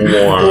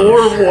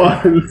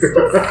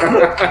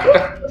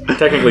 4-1.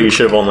 Technically, you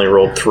should have only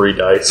rolled 3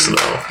 dice,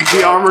 though,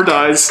 The armor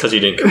dies. because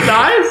you didn't.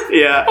 Dies?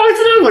 Yeah.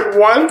 I did like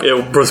 1.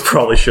 It was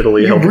probably should've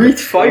helped. Breathe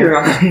fire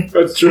on me.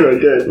 That's true, I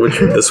did. Which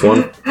this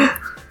one?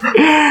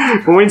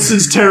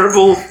 Winston's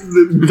terrible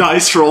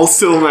dice roll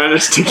still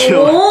managed to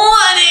kill him.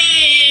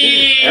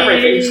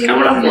 Everything's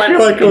coming up. He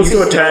like goes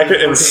to attack it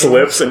and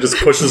slips and just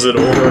pushes it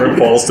over and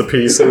falls to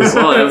pieces.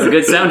 Oh, that was a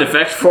good sound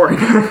effect for it.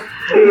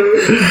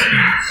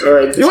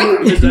 Alright, 2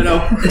 of these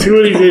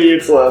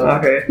idiots left.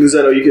 Okay,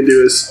 Muzetto, you can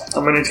do this.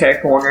 I'm gonna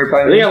attack the one right I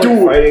by think me. I'm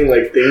like fighting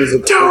like things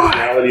with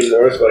personality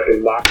more so I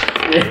can knock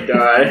and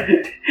die.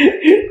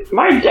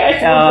 My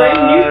dash will bring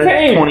you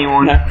pain.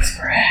 21.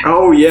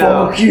 Oh,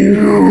 yeah. Fuck you.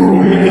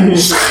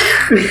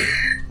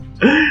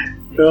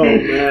 Oh,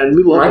 man.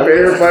 We love My that.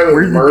 favorite fight was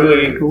Where's the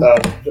murdering blue?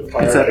 the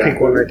fire It's that guy. pink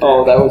one right there.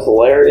 Oh, that was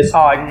hilarious. Oh,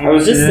 I I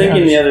was just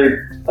thinking the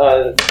other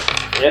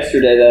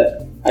yesterday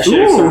that I should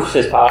have searched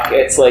his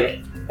pockets. Like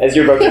as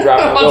you're about to drop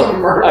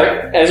him,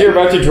 as you're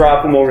about to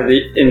drop him over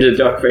into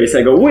Duckface,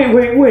 I go,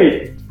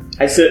 wait.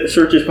 I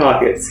search his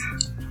pockets.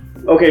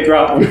 Okay,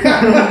 drop him. We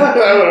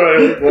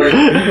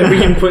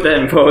can put that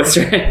in post,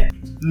 right?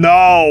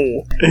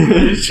 No.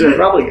 Sure,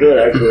 probably good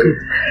actually.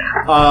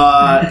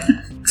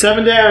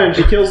 7 damage.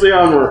 He kills the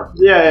armor.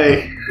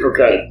 Yay.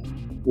 Okay.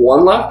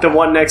 1 left? The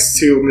one next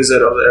to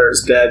Muzetto there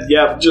is dead.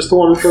 Yep, just the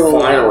one for the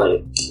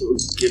Finally.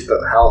 Get the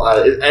hell out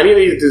of it. Is any of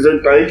these,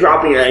 are they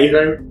dropping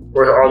anything?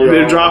 Or are they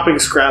They're all- dropping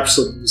scraps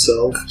of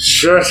themselves.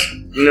 Shush.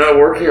 You're not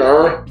working,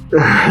 are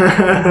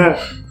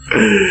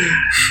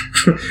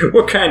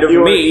What kind of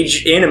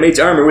mage animates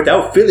armor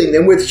without filling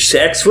them with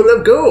sacks full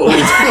of gold?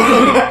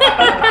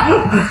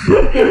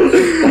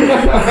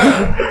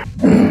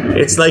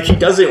 It's like he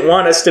doesn't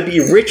want us to be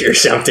rich or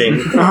something.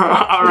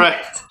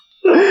 Alright.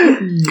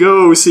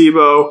 Go,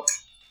 Sibo.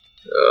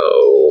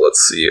 Oh, let's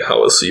see.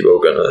 How is Sibo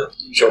gonna...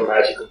 Show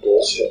magical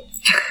bullshit.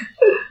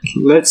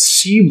 Let's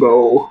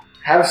Sibo.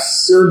 Have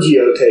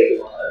Sergio take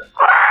him on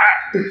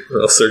it.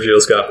 Well,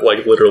 Sergio's got,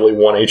 like, literally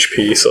 1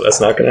 HP, so that's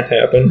not gonna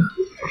happen.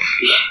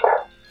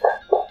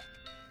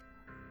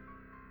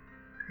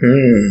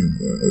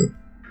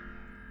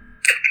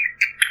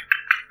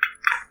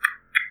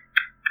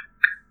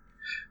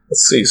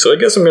 Let's see. So I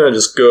guess I'm gonna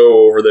just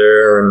go over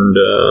there and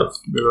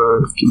give it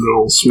a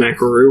little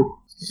smackaroo.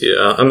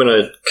 yeah, I'm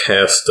gonna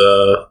cast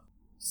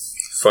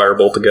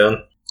Firebolt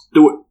again.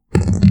 Do it.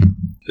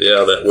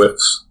 Yeah, that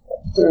whiffs.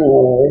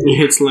 He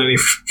hits Lenny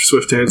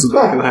Swift Hands in the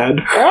back of the head.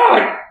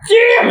 Oh,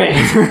 damn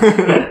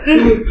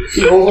it!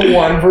 He rolls a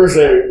 1 for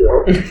saving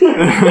throw.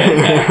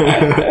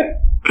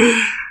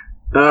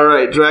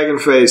 Alright,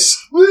 Dragonface.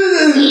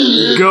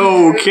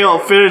 Go, kill,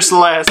 finish the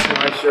last one.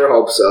 I sure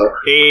hope so.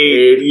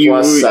 8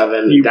 plus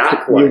 7. You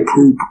That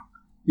poop.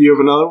 You have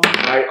another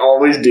one? I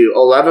always do.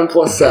 11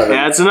 plus 7.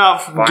 That's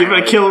enough. Give it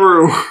a Finally.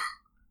 killaroo.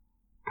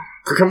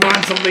 Come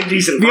on, something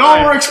decent. The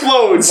armor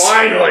explodes.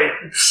 Finally!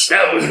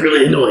 That was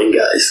really annoying,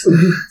 guys.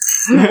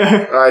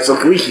 Alright, so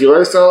can we heal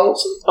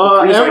ourselves?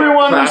 We just,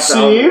 Everyone pass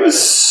out.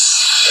 receives.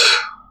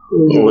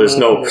 Well, there's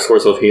no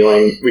source of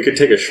healing. We could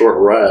take a short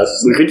rest.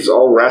 We could just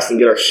all rest and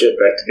get our shit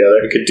back together.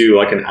 We could do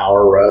like an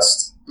hour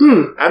rest.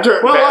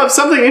 After Well, if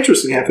something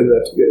interesting happens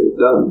after you get it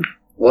done.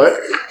 what?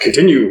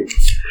 Continue.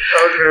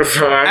 Okay,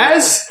 fine.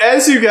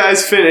 As you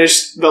guys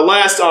finish, the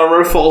last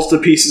armor falls to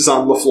pieces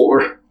on the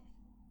floor.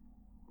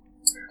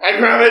 I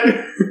grab it.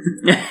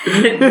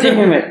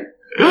 Damn it.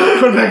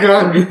 Put it back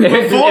on.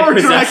 It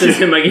possesses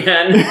him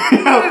again.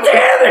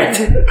 Damn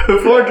it!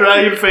 Before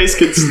Dragonface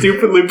can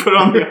stupidly put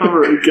on the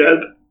armor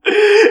again,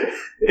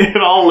 it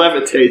all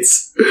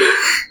levitates.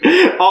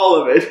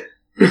 All of it.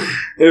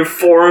 It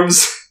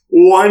forms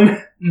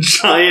one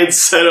giant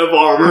set of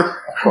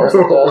armor. Of course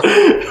it does.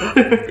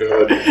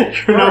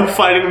 Good. You're now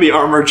fighting the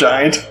armor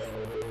giant.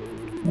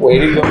 Way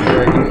to go,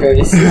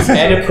 Dragonface.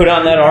 And to put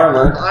on that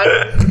armor.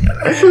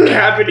 I wouldn't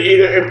happen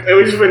either. It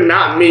would just been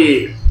not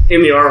me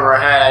in the armor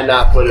had I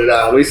not put it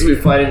on. We used to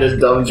be fighting this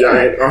dumb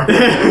giant armor.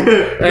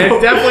 And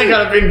it's definitely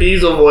got a Vin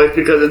Diesel voice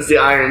because it's the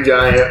Iron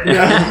Giant.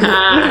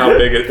 How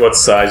big? What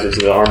size is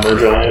the armor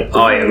giant?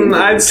 Oh, yeah.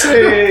 I'd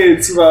say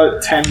it's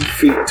about 10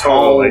 feet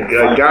tall. Oh my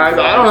god, guys!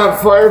 I don't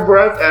have fire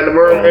breath, and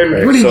we're in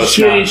Okay, pretty so it's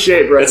shitty not-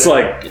 shape right It's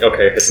like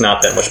okay, it's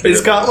not that much bigger.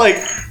 It's got like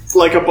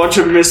a bunch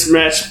of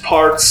mismatched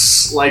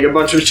parts, like a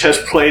bunch of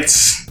chest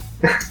plates.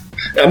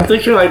 I'm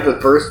thinking like the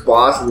first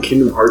boss in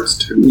Kingdom Hearts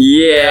 2.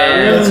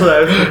 Yeah. That's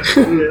what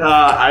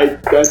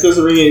that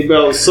doesn't ring any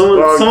bells.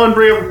 Someone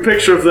bring up a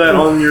picture of that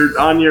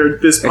on your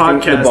this I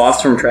think the podcast.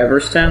 boss from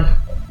Traverse Town?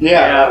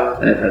 Yeah.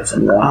 That's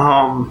from that.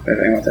 I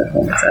think what that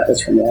one is.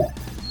 That's from that.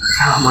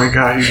 Oh my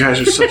god, you guys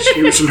are such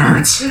huge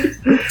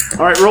nerds.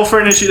 Alright, roll for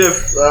initiative.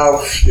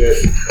 Oh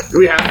shit. Do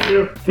we have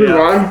to? We Yeah.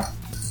 run?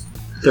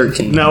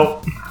 13.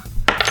 No.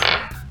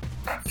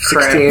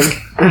 16.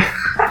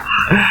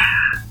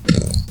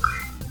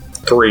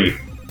 3.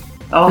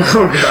 Oh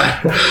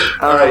god.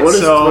 Alright, What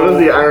is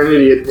the Iron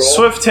Idiot roll?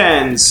 Swift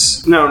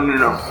hands. No.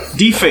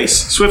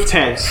 Deface. Swift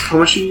hands. How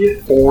much do you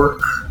get? 4.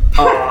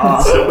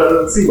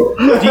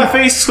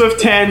 Deface,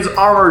 Swift hands,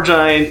 armor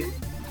giant.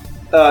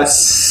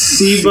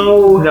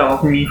 Sibo.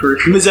 No, me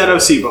first. Mazzetto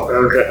Sibo.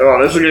 Okay.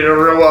 Oh, this is getting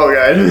real well,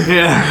 guys.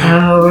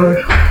 Yeah.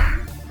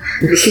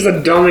 This is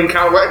a dumb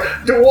encounter.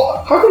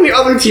 How come the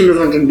other team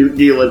doesn't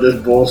deal with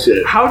this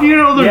bullshit? How do you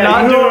know they're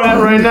not doing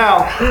that right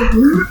now?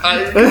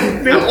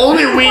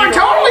 Only we're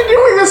totally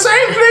doing the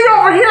same thing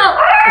over here.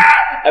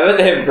 I bet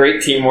they have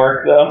great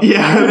teamwork, though.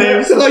 Yeah,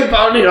 They're like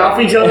bounding off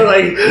each other,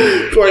 like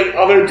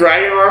other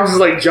dragon arms is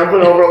like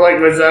jumping over like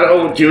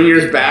Mazzetto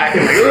Jr.'s back.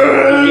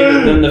 And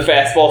Giving them the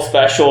fastball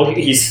special,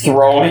 he's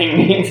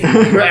throwing.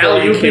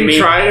 alley-ooping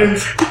trident.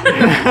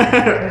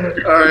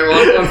 Alright,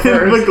 well, I'm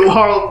first. the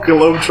Harlem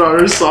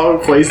Globetrotters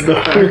song plays in the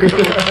background.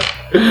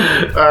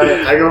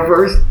 Alright, I go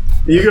first.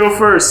 You go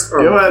first.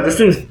 Go ahead. This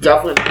thing's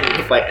definitely not gonna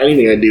hit by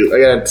anything I do. I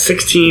got a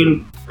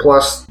 16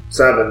 plus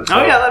 7.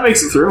 Oh yeah, that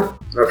makes it through.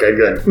 Okay,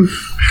 good.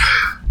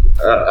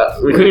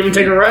 We couldn't even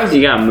take a rest.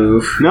 You gotta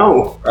move.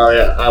 No. Oh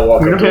yeah, I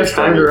walk up to his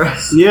time to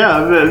rest. Yeah,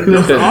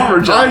 the armor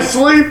I giant.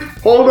 sleep.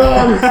 Hold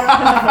on.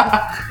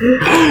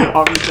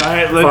 Armor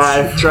giant.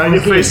 Let's 5.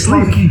 Dragonface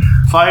sleep.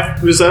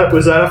 5. Was that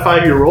a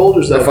 5-year-old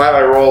or is The that 5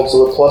 I rolled,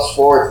 so the plus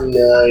 4 is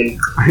 9.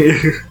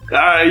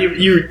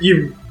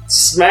 you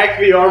smack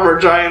the armor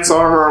giant's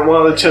armor and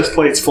one of the chest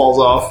plates falls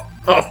off.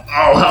 Oh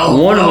hell!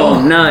 One of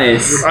them,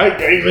 nice. I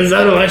gave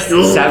Mazzetto. I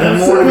still 7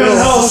 more to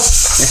go.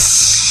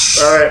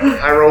 All right,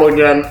 I roll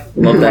again.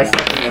 Love that.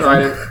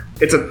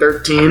 It's a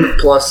 13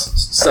 plus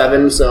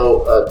 7,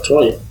 so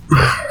 20.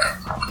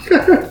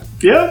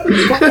 Yeah.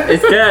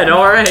 It's dead.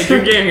 Alright,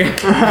 good game.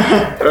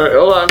 Alright,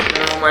 hold on.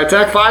 My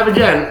attack 5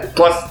 again.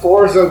 Plus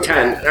 4, so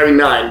 10. I mean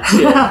 9.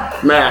 Shit.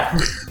 Math.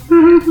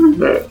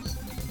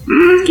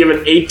 Give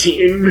it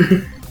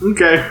 18.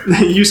 Okay.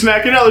 You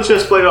smack another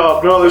chest plate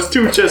off. No, there's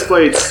 2 chest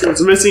plates.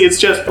 It's missing its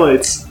chest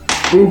plates.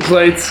 Food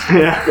plates.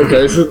 Yeah.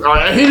 Okay,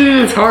 I hit it in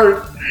its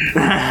heart.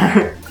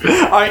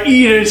 I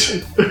eat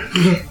it.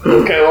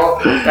 Okay, well,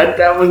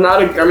 that was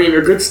not a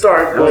good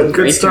start. But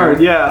Good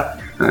start, yeah.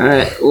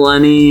 Alright,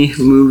 Lenny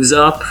moves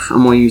up.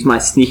 I'm gonna use my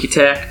sneak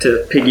attack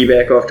to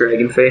piggyback off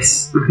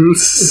Dragonface.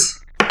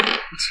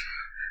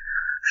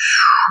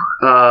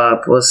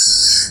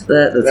 Plus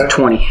that's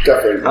 20.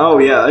 Definitely. Oh,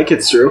 yeah, that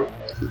gets through.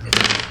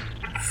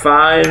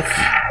 5,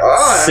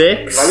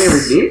 6, Let me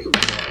redeem.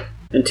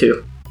 And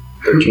 2.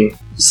 13.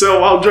 So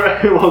while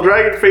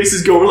Dragonface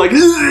is going like,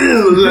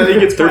 then he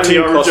gets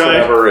 13 plus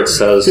giant. whatever it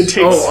says. It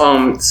takes,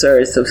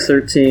 Sorry, so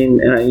 13,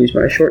 and I use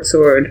my short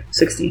sword.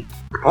 16.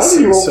 How did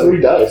you roll 3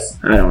 dice?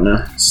 I don't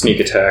know. Sneak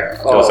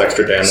attack does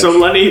extra damage. So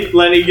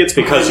Lenny gets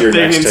Because behind you're the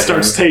thing next and to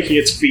starts him. taking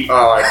its feet.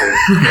 Oh, I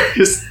see.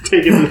 Just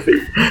taking the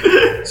feet.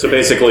 So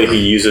basically, he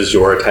uses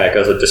your attack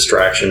as a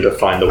distraction to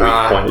find the weak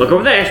point. Look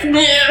over there.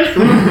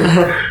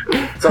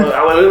 So,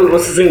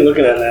 what's the thing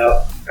looking at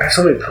now? I have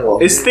so many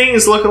pillows. His thing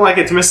is looking like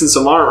it's missing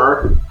some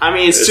armor. I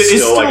mean, it's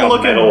still like a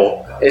looking.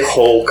 Metal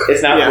Hulk.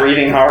 It's not Yeah.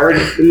 breathing hard.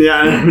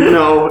 Yeah,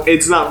 no,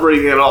 it's not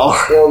breathing at all.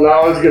 Well,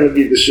 now it's gonna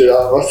beat the shit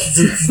out of us.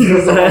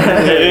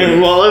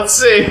 Well, let's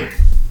see.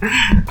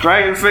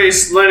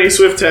 Dragonface, Lenny,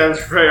 Swift Hands,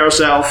 prepare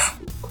yourself.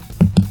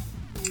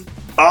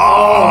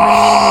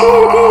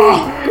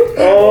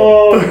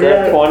 Oh, Is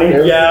that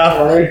 20?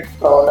 yeah.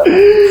 Oh,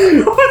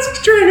 no. What's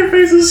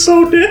Dragonface is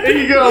so dead?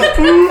 He got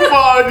poop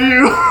on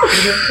you.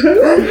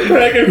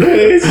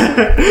 Dragonface.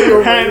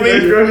 Hand me,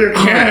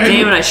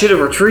 Damn it, I should have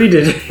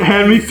retreated.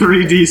 hand me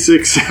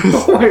 3d6.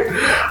 How am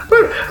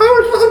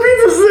I supposed to beat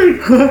this thing?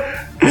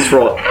 Let's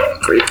roll it.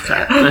 3.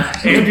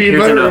 Andy, you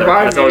Here's better another.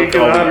 revive That's all me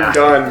because I'm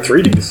done.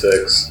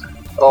 3d6.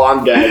 Oh,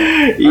 I'm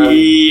dead.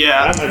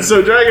 Yeah.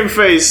 So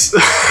Dragonface.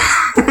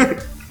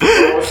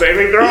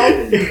 Saving throw?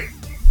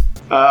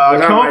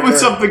 Come up with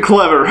something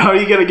clever. How are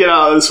you gonna get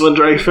out of this one,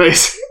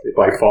 Dragonface?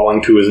 By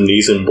falling to his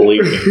knees and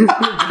bleeding.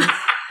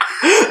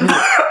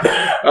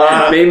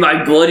 May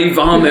my bloody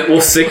vomit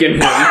will sicken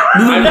him.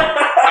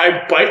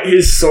 I bite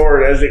his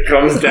sword as it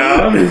comes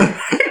down.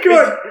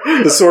 Good.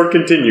 The sword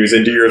continues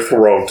into your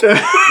throat. You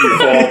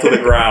fall to the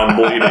ground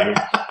bleeding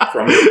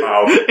from your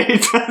mouth.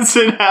 It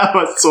doesn't have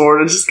a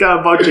sword. It's just got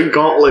a bunch of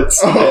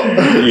gauntlets.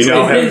 You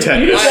now have You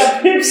tetanus. just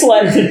got pimp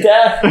slapped to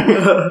death.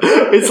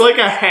 It's like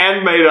a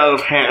hand made out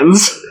of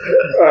hands.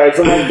 Alright,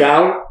 so I'm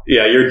down.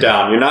 Yeah, you're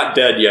down. You're not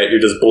dead yet. You're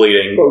just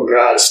bleeding. Oh,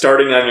 God.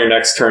 Starting on your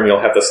next turn, you'll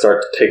have to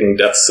start taking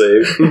death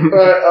save.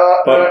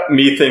 But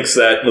me thinks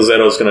that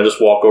Mazzetto's going to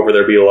just walk over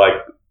there and be like,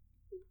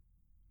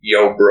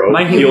 yo, bro.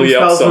 My heal healing you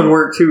up spells some. would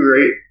work too,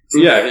 right?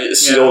 Yeah,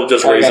 still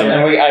just raise him.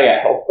 I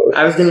got health potion.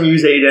 I was gonna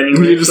use 8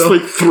 anyway. You just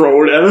like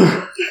throw it at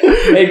him.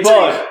 Hey,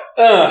 bud.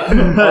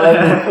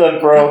 That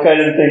broke. I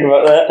didn't think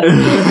about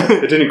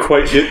that. It didn't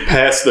quite get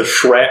past the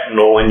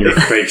shrapnel in your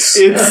face.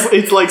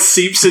 It's like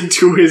seeps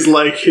into his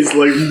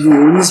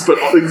wounds, but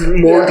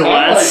more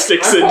glass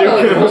sticks into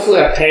I'm him.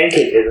 mostly a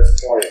pancake at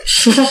this point.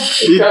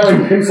 It's kind of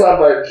like being slapped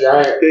by a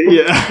giant.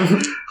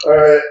 Yeah.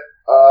 Alright,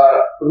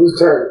 whose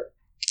turn?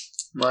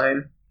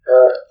 Mine.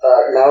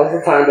 Now's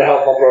the time to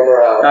help my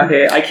brother out.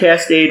 Okay, I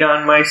cast 8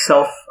 on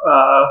myself,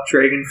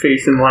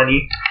 Dragonface, and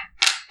Lenny.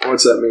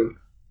 What's that mean?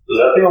 Does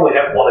that thing only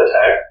have one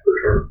attack per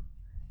turn?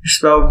 Your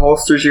spell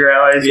bolsters your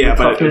allies. Yeah, with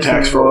but it toughness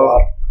attacks and for a roll.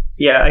 while.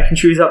 Yeah, I can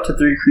choose up to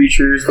 3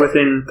 creatures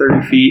within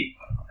 30 feet.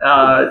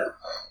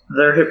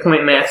 Their hit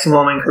point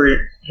maximum and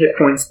hit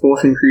points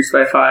both increase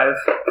by 5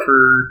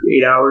 for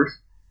 8 hours.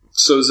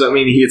 So does that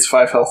mean he gets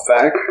 5 health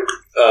back?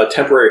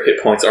 Temporary hit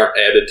points aren't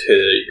added to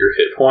your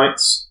hit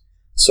points.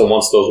 So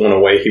once those went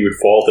away, he would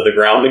fall to the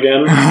ground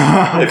again.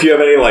 If you have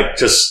any,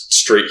 just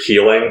straight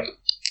healing,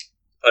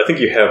 I think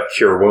you have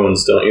Cure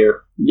Wounds, don't you?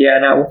 Yeah,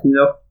 not with me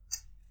though.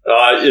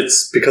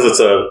 It's because it's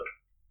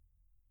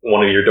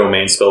one of your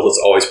domain spells. It's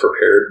always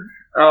prepared.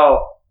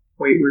 Oh,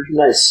 wait, where's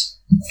Nice.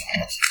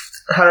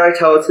 How do I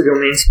tell it's a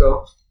domain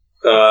spell?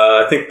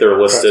 I think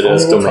they're listed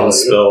as That's all domain we'll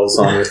spells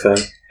on your thing.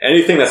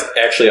 Anything that's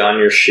actually on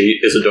your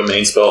sheet is a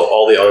domain spell.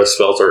 All the other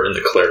spells are in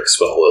the cleric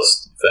spell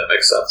list, if that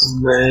makes sense.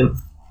 Man.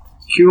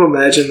 Can you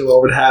imagine what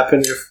would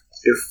happen if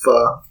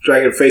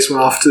Dragonface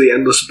went off to the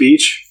Endless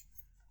Beach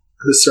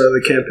at the start of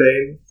the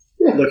campaign,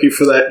 looking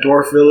for that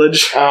dwarf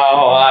village? Oh,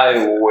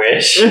 I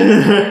wish.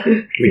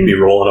 We'd be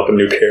rolling up a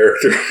new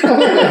character.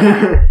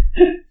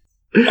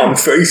 I'm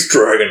Face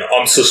Dragon.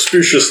 I'm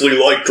suspiciously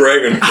like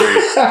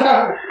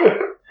Dragonface.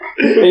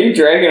 Maybe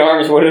Dragon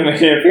Arms would have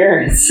made an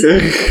appearance.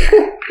 That's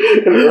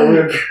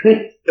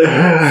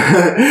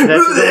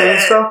a domain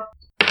spell?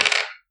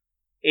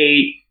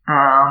 8,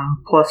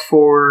 plus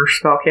 4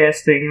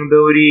 spellcasting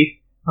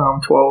ability,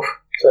 12.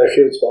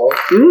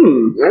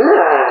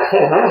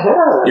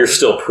 You're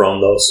still prone,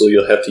 though, so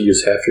you'll have to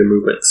use half your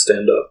movement to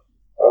stand up.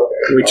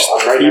 Okay. Which,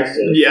 I'm right next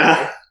to it.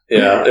 yeah,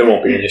 Yeah, it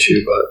won't be an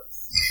issue, but...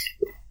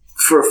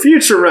 for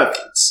future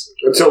reference.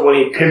 Until when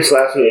he pimp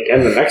slaps me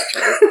again the next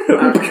turn.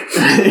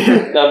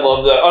 I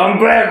love that. I'm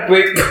back,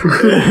 big.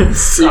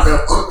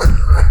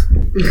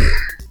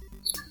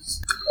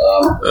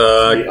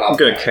 I'm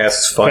gonna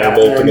cast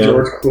Firebolt again.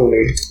 George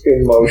Clooney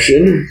in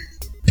motion.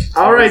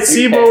 Alright,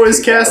 Sibo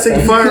is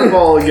casting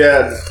Fireball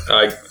again.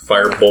 I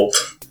Firebolt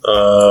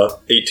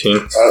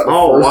 18.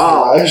 Oh,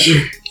 wow.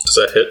 Does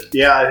that hit?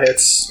 Yeah, it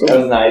hits. That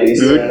was nice.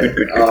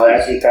 Good.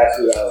 Actually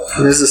passes it out.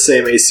 This is the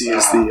same AC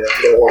as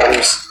the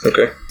Warriors.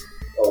 Okay.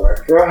 Oh my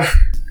god.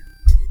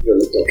 You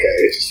look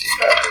okay.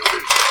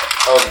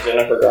 Oh,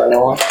 Jennifer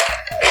Garner one.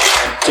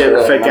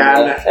 Jennifer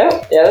Garner. Yeah,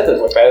 that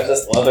doesn't look bad. It's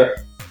just leather.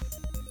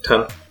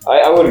 10.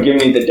 I would have given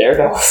me the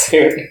Daredevil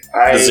suit.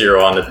 The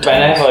 0 on the But I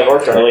have like or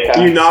Charlie Cox.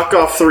 You knock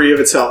off 3 of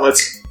its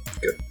helmets.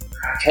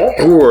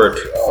 Board.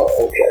 Oh,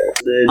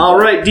 okay.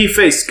 Alright,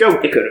 D-Face, go.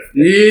 It could have.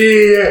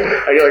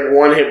 Yeah. I get like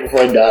 1 hit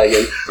before I die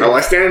again. Now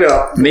I stand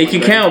up. Make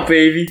it count,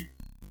 baby.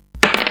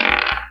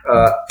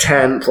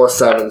 10 plus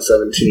 7,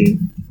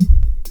 17.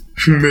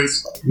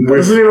 Miss.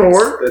 Doesn't even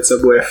work? That's a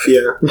whiff,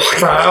 yeah.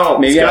 Wow.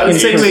 Maybe I Got can the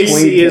same persuade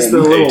AC as the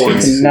him. little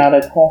ones. Not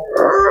a talk.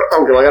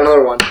 Okay, I got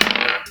another one.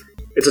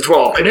 It's a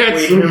 12. It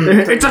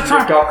hits. It's a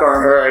trap. Duck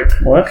armor. Alright.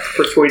 What?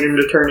 Persuade him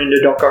to turn into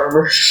duck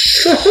armor.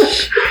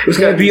 It's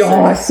That'd be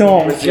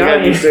awesome. You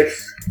got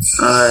D6.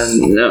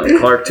 No.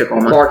 Clark took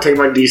all my. Clark, take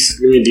my D6.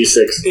 Give me a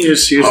D6.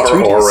 Use 2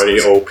 Our already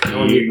D6.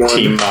 OP need one.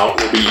 team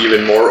mount will be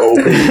even more OP.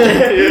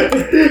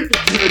 20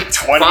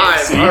 5.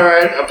 AC.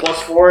 Alright. A plus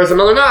 4 is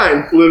another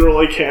 9.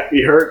 Literally can't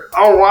be hurt.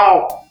 Oh,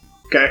 wow.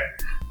 Okay.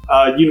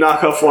 You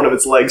knock off one of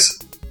its legs.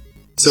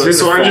 So it's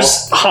sort of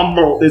just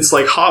humble. It's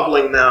like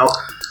hobbling now.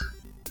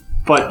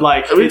 But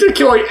like, We need to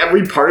kill like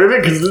every part of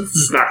it because this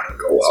is not going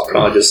to go well.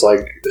 Kind of just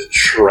like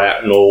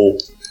shrapnel.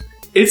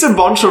 it's a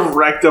bunch of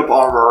wrecked up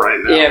armor right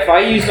now. Yeah, if I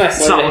use my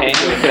sleight of hand,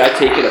 could I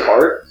take it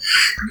apart?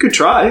 You could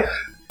try.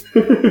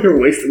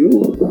 Waste of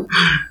move.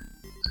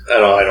 I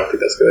don't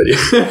think that's a good idea.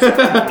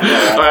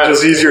 Alright,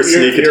 just use your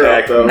sneak You're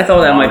attack. up, though. I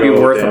thought that might be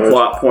Combo worth damage. a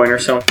plot point or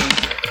something.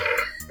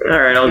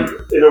 Alright, I'll.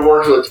 It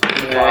works with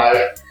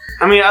 25.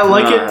 I mean, I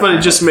like it, but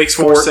it just makes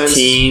more sense.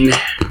 14.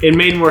 It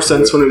made more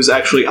sense when it was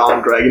actually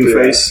on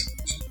Dragonface.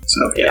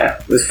 So Yeah,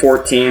 it was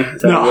 14.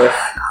 Is that No. a whiff?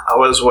 I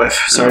was with.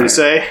 Sorry to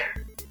say.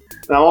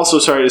 And I'm also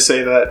sorry to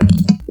say that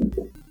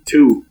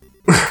 2.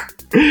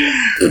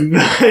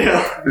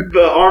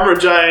 The armor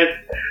giant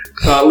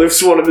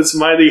lifts one of its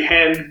mighty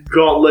hand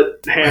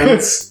gauntlet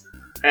hands,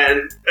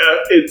 and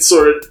it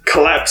sort of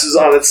collapses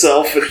on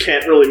itself and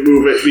can't really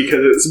move it because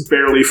it's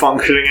barely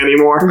functioning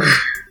anymore.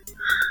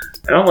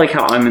 I don't like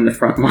how I'm in the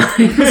front line.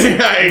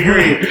 I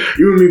agree.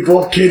 You and me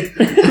both, kid.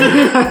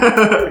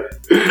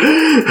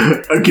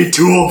 I get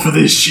too old for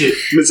this shit,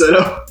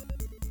 Mazzetto.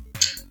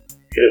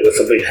 Hit it with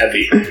something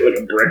heavy, like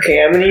a brick.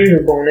 Okay, I'm gonna use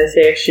a bonus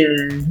action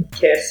and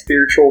cast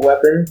spiritual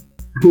weapon.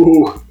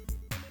 Ooh.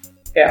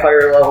 At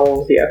higher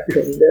levels, yeah, we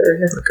don't need that right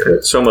now.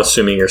 Okay, so I'm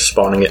assuming you're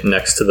spawning it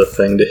next to the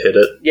thing to hit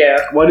it. Yeah.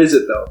 What is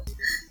it, though?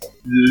 Is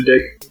it a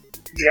dick?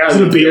 Yeah, Is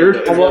it a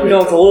beard? Oh, well,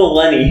 no, it's a little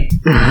Lenny.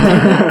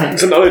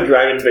 It's another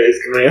dragon face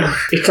coming out.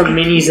 It's a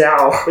mini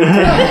Zao.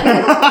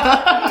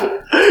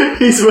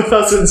 He's with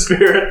us in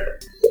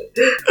spirit.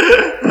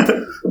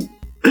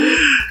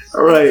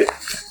 Alright.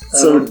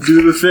 So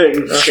do the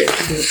thing. Okay.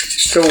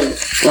 So,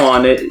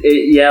 on it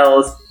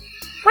yells.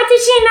 What the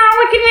shit now?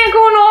 What can that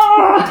going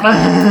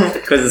on?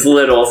 Because it's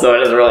little, so it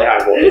doesn't really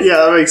have voice. Yeah,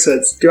 that makes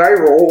sense. do I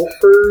roll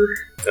for...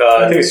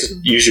 I think it's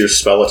just use your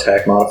spell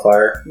attack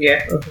modifier.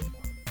 Yeah. Okay.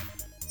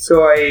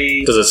 So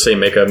I... Does it say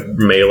make a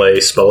melee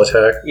spell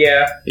attack?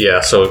 Yeah.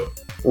 Yeah, so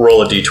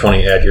roll a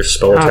d20, add your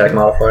spell attack Okay.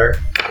 modifier.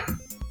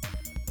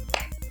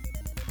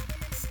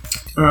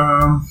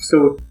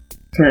 So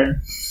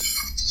 10.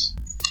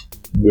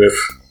 With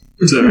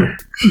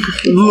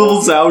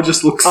Little Zao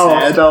just looks Oh,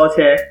 sad. spell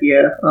attack,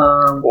 yeah.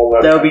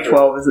 That would be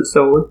 12, is it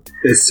so?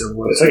 It's so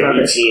what? It's like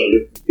Okay.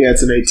 18. Yeah,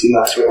 it's an 18.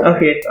 Last one.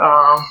 Okay,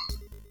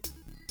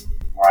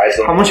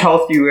 how much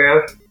health do you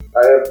have?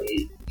 I have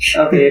 8.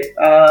 Okay,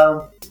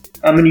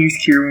 I'm gonna use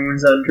Cure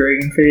Wounds on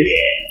Dragonface.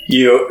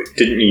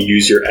 didn't you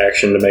use your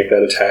action to make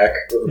that attack?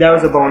 That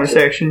was a bonus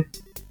action.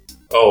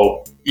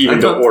 Oh, even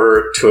I to thought-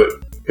 order to it.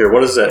 Here,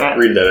 what is that?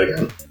 Read that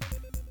again.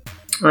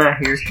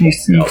 Here, you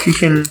see if you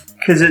can...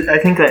 Because I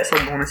think that's a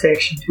bonus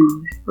action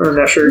too. I'm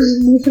not sure.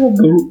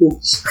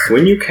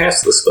 When you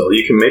cast the spell,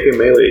 you can make a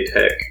melee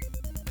attack.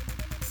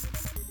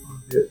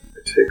 It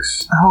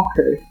takes.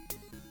 Okay.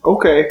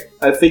 Okay.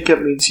 I think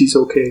that means he's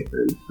okay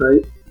then,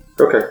 right?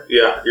 Okay,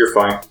 yeah, you're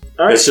fine.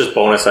 Alright. It's just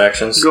bonus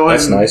actions. Go ahead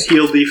That's and nice.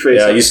 heal D-Face.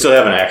 Yeah, you still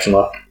have an action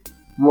left.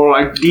 More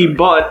like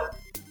D-Butt.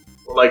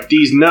 More like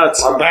D's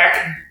nuts. I'm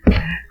back.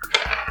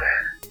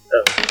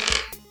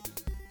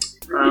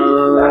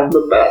 Not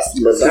the best.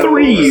 But that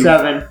 3.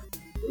 7.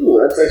 Ooh,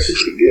 that's actually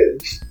pretty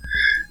good.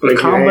 A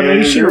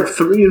combination of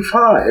 3 and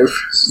 5.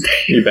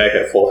 You back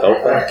at full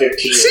health back?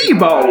 15.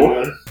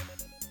 Seabo!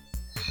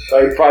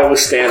 I'd probably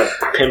withstand a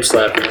pimp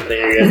slap or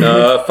something again.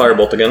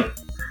 Firebolt again.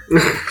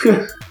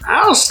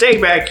 I'll stay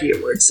back here.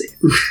 Let's see.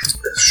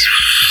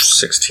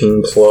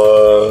 16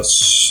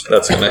 plus.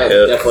 That's gonna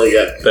hit. Definitely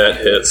good. That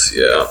hits,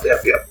 yeah.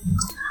 Yep.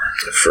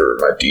 For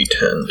my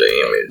d10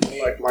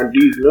 damage. Like my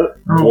D's nut.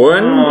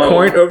 1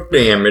 point of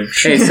damage.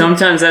 Hey,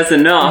 sometimes that's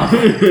enough.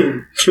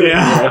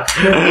 Yeah.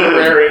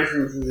 Rare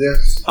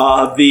instances,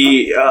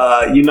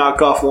 yeah. You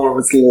knock off one of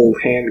its little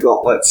hand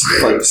gauntlets,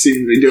 like it seems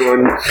to be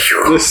doing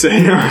the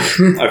same.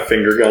 I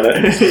finger gun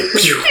it.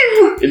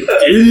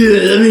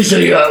 Let me show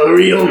you how a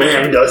real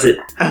man does it.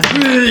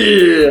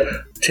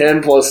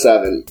 10 plus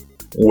 7.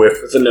 Whiff.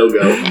 It's a no-go.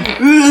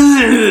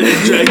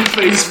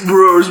 Dragonface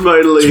roars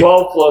mightily.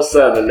 12 plus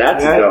 7.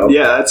 That's a go.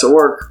 Yeah, that's a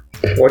work.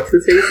 What's the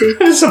AC?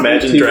 Just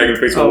imagine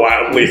Dragonteeth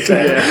wildly.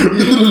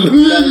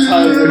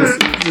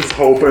 Just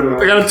hoping.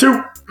 I got a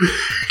 2.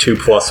 2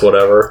 plus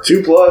whatever.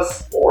 2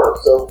 plus 4,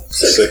 so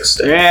 6.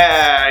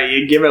 Yeah,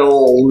 you give it a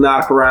little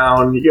knock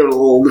around, you give it a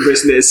little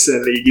business,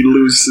 and he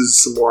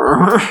loses some more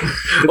armor.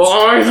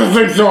 Oh, this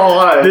thing's so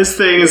alive. This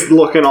thing is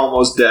looking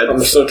almost dead. I'm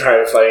so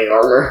tired of fighting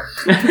armor.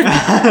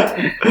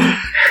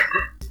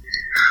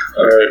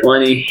 Alright.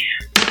 20.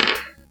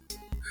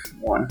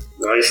 1.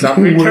 No, you stop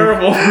being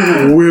terrible.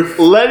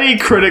 Lenny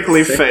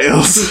critically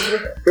fails.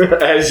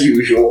 As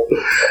usual.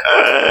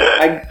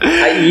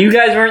 You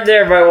guys weren't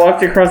there, but I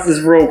walked across this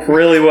rope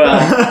really well.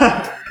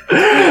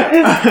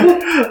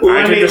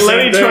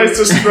 Lenny tries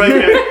to strike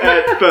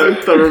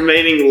at the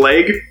remaining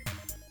leg,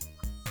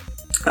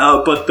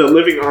 but the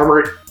living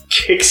armor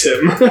kicks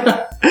him,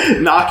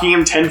 knocking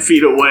him 10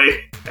 feet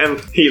away,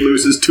 and he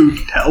loses 2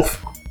 health.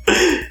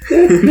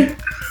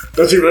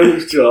 That's your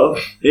very job.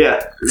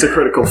 Yeah, it's a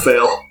critical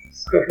fail.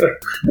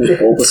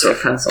 Bulbasaur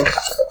pencil.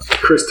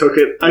 Chris took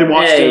it. I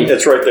watched Hey. him.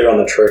 It's right there on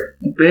the tray.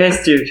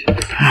 Bastard.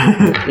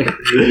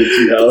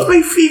 It's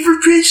my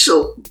favorite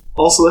pencil.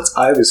 Also, that's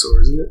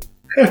Ivysaur, isn't it?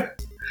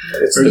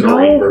 It's the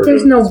green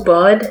version. no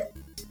bud.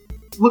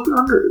 Look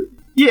under it.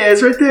 Yeah,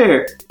 it's right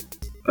there.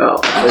 Oh,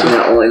 there's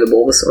not only the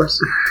Bulbasaurs.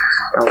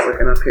 I was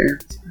looking up here.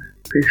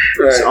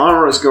 His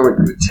armor is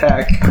going to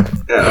attack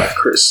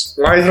Chris.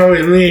 Why is it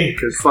always me?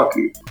 Because fuck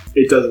you.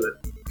 It doesn't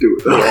do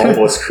it.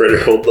 Almost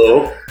critical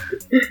though.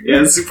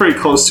 Yeah, it's pretty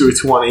close to a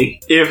 20.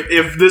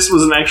 If this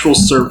was an actual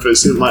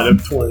surface, it might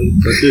have 20.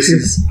 But this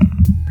is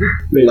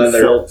made of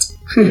Leather. felt.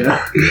 Yeah.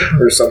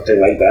 Or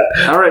something like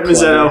that. Alright,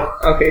 Mizzano.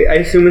 Okay, I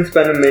assume it's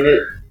been a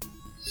minute.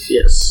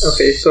 Yes.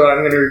 Okay, so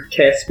I'm gonna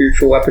cast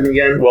Spiritual Weapon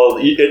again. Well,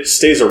 it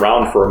stays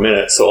around for a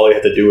minute, so all you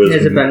have to do is...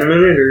 Has it been a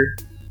minute, or...?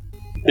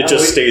 It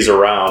just stays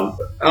around.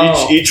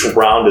 Oh. Each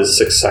round is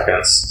 6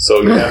 seconds,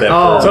 so you have that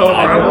for So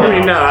 9 probably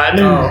rounds.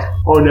 not.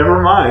 Oh,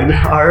 never mind.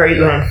 Alright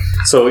then.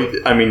 So,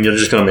 I mean, you're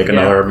just going to make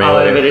another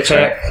melee I'll have it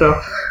attack, so...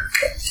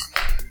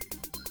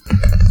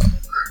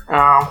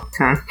 Oh,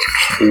 10.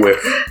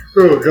 Whiff.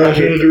 Oh gosh,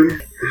 Andrew.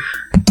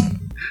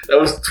 That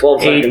was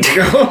 12 seconds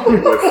ago.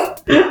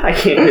 I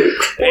can't do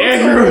it.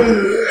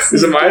 Andrew!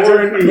 Is it my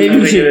turn? Maybe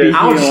you should be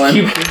Ouch.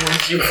 healing.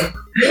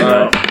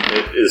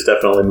 It is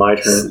definitely my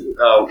turn.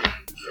 Oh.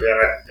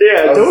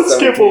 Yeah, That was don't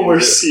skip 17. over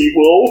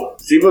Seabull.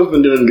 Sibo's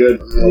been doing good.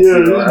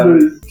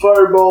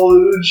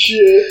 fireballing and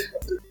shit.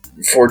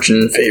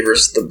 Fortune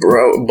favors the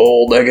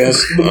bold, I guess.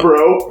 The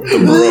bro.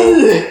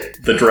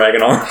 The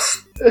dragon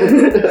arms.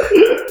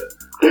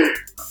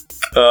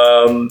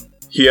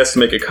 He has to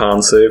make a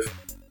con save.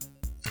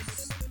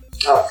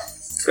 Oh,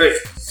 great.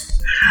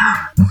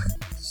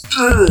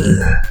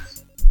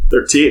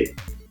 13.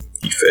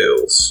 He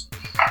fails.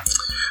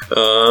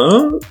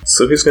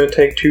 So he's going to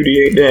take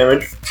 2d8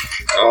 damage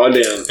Oh,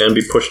 damn. and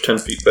be pushed 10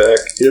 feet back.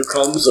 Here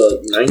comes a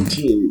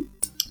 19.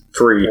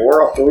 3.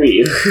 Or a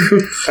 3.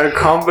 A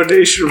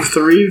combination of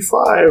 3 and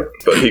 5.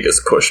 But he gets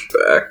pushed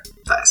back.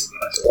 Nice.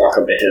 Let's walk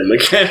up to him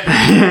again.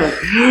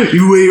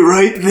 You wait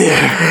right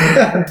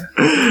there.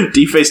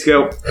 D-face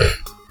go.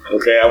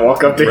 Okay, I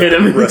walk up to hit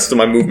him. Rest of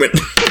my movement.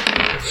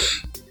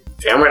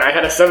 Damn it, I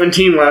had a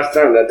 17 last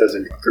time. That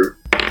doesn't go through.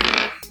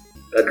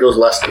 That goes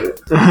less through.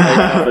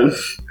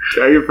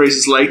 Dragon Face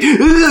is like,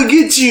 I'll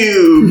get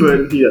you!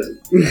 But he doesn't.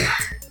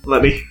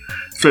 Let me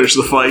finish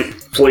the fight,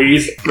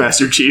 Please.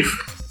 Master Chief.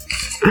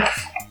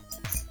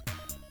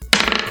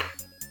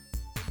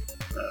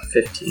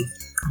 15.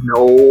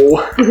 No.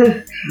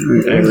 I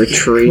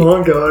retreat. Come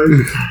on,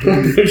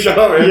 guys. Shut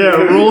up, man. Yeah,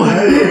 roll.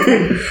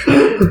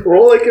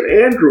 Roll like an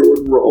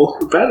android roll.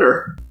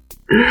 Better.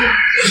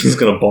 He's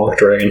going to bonk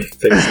Dragon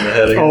Face in the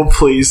head again. Oh,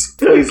 please.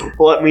 Please,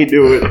 let me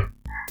do it.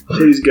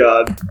 Please,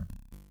 God.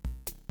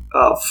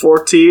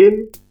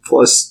 14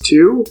 plus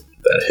 2.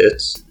 That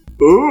hits.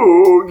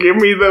 Ooh, give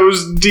me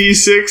those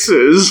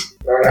D6s.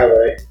 Don't have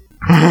it.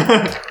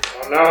 Oh,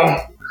 no.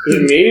 Is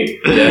it me?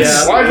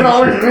 Yes. Why is it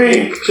always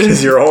me?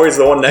 Because you're always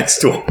the one next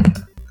to him.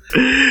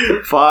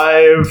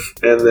 5,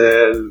 and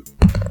then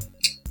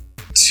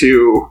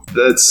 2.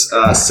 That's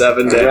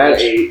 7 That's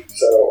damage. 8,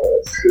 so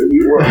it's good.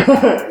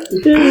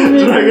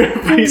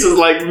 Dragon Face is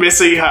like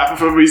missing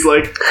half of him. He's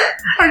like,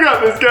 I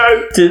got this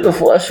guy. Did the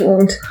flesh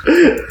wound?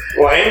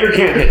 Well, Andrew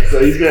can't hit,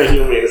 so he's gonna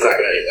heal me in a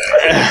second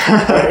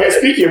anyway.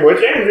 Speaking of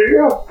which, Andrew,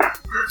 go.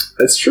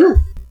 That's true.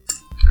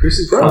 Chris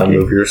is I right.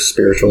 move your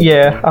spiritual.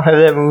 Yeah, I'll have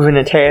that move and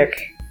attack.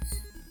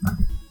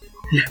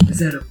 Is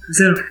that him?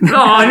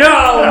 Oh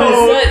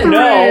no!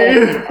 No!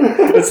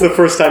 It's the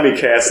first time he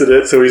casted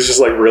it, so he's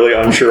just like really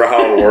unsure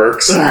how it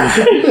works.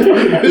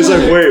 He's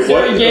like, wait,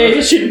 what? Yeah,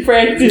 you should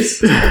practice.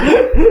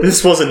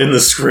 This wasn't in the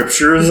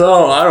scriptures.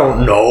 Oh, I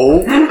don't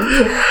know.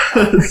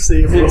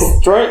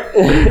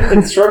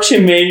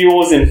 Instruction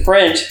manuals in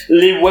French.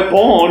 Le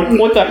weapon.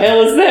 What the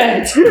hell is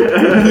that?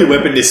 The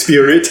weapon is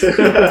spirit.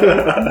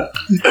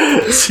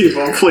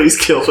 Simon, please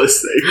kill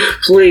this thing.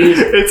 Please.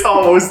 It's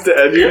almost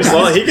dead.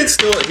 Well, he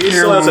still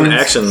has an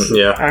action.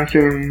 Yeah.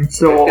 Action.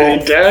 So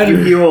Is he dead? you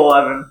heal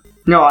 11.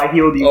 No, I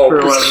healed you for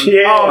 11.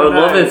 Yeah. I would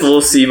love if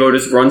little Sibo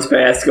just runs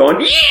past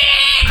going,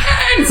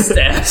 yeah! And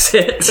stabs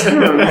it. I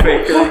don't know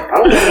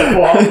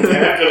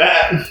after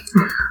that.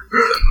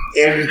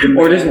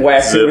 Or just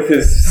whacks it with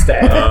his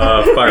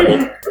staff.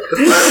 Firebolt.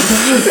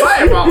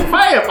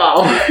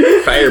 Fireball.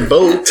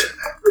 Firebolt.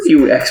 You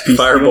XP.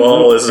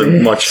 Fireball is a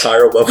much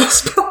higher level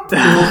spell.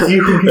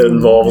 It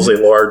involves a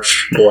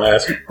large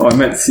blast. Oh, I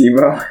meant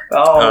Sibo.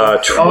 Oh,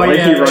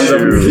 He runs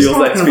up and steals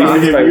that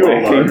speed by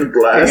whacking.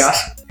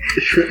 Blast.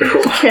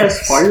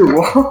 Yes,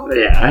 fireball.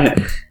 Yeah.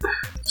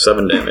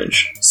 7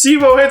 damage.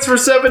 Sibo hits for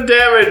 7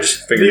 damage.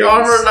 Finger The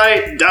guns. armor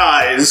knight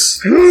dies.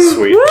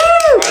 Sweet.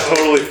 I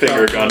totally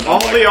finger gun. All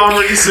the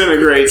armor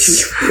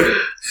disintegrates.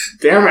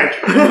 Damn it.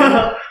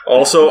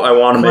 Also, I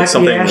want to make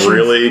something ashes.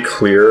 really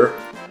clear.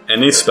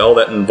 Any spell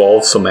that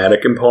involves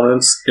somatic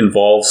components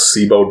involves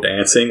Sibo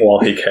dancing while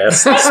he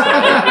casts the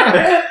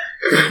spell.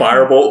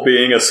 Firebolt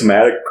being a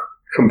somatic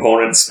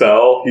component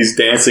spell, he's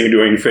dancing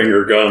doing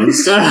finger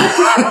guns.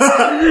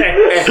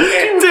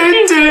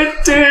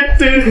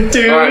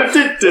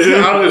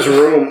 Out of this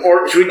room.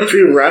 Or should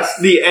we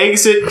rest? The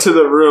exit to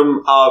the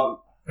room,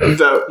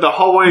 the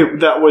hallway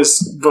that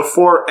was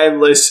before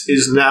endless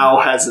is now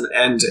has an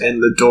end,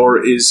 and the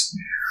door is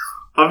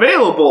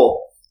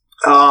available.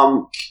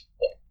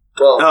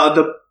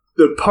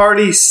 The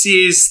party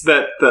sees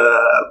that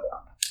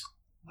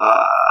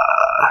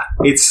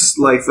it's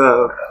like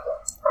the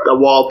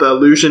wall, the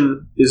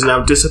illusion is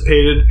now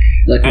dissipated.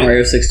 Like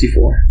Mario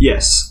 64.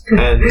 Yes,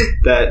 and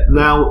that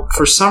now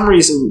for some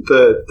reason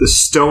the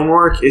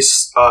stonework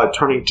is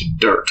turning to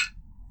dirt,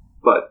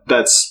 but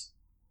that's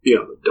the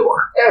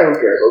door. Yeah, who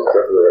cares? Let's go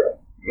for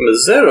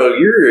Mazzetto,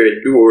 you're a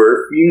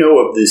dwarf. You know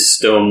of this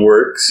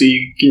stonework, so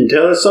you can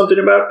tell us something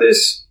about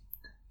this?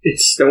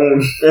 It's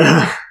stone.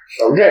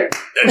 Okay.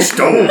 It's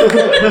stone!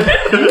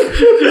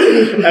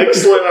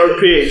 Excellent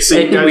RP. So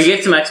Hey, you did we guys,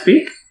 get some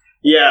XP?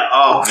 yeah.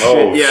 Oh shit.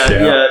 Oh, yeah.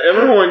 shit. Yeah.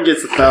 Everyone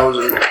gets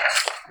 1,000.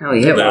 Oh,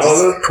 yeah. That's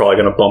probably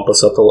going to bump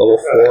us up to level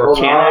 4.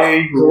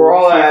 We're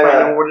all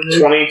at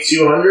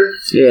 2,200.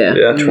 Yeah.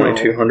 Yeah,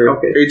 2,200.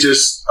 Okay. It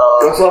just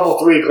What's level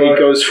 3, it Clark?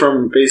 goes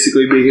from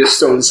basically being a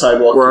stone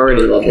sidewalk. We're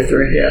already level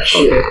 3. Yeah.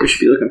 Okay, we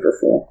should be looking for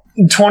 4.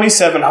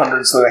 2,700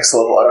 is the next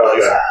level, I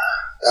believe.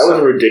 That was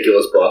a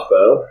ridiculous boss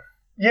battle.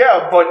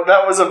 Yeah, but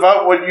that was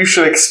about what you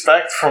should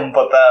expect from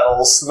the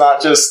battles,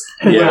 not just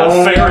Yeah.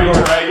 little fairy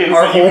dragons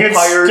our that you whole could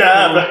pirate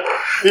stab.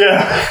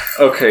 Yeah.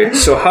 Okay,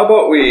 so how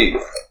about we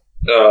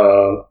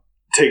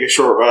Take a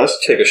short rest.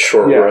 take a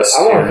short rest?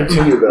 I want to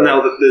continue though.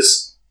 Now that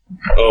this...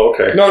 Oh,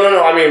 okay. No.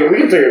 I mean, we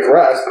can take a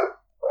rest.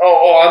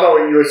 I thought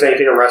you were saying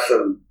take a rest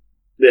from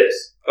this.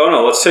 Oh,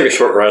 no, let's take a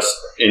short rest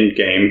in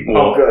game.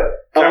 Good.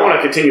 I want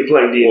to continue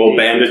playing D&D. We'll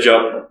bandage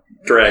up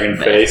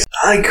Dragonface.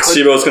 I could...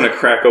 Sibo's going to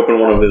crack open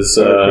one of his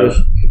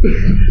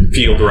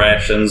field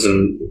rations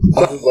and...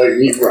 Like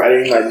me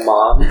riding my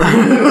mom.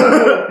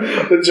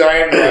 The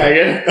giant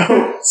dragon.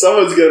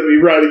 Someone's gonna be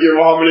riding your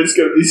mom, and it's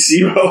gonna be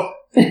Sibo.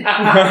 Hey,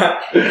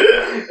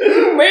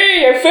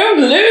 I found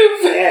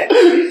loot!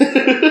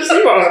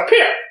 Sibo's a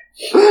pimp.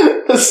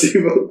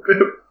 Sibo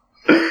pimp.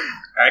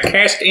 I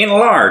cast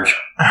enlarge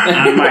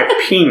on my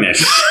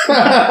penis.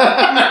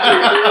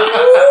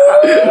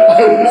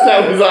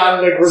 That was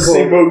on the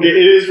recording. Sibo, it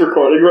is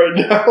recording right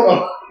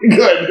now.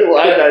 Good.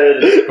 Glad that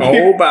is.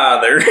 Oh,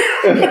 bother.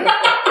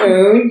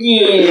 Oh,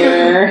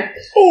 yeah.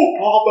 Oh,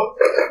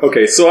 Bob.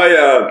 Okay, so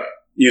I,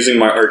 using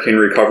my arcane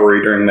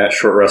recovery during that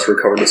short rest,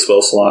 recovered the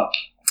spell slot.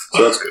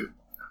 So that's good.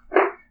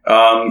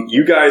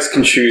 You guys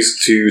can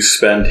choose to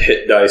spend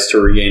hit dice to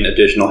regain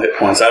additional hit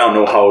points. I don't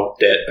know how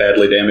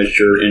badly damaged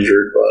you're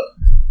injured,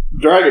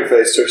 but...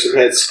 Dragonface took some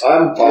hits.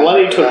 fine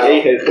Lenny right took now.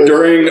 8 hits.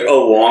 During a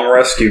long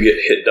rest, you get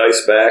hit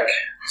dice back.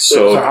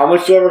 So So how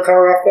much do I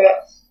recover off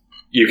that?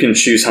 you can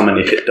choose how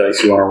many hit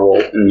dice you want to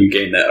roll, and you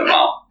gain that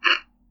amount.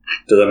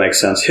 Does that make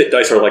sense? Hit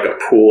dice are like a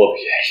pool of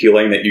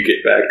healing that you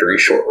get back during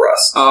short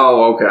rests.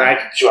 Oh, okay.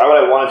 Why would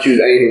I want to choose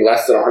anything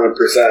less than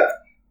 100%?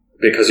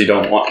 Because you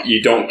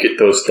don't get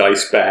those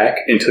dice back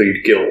until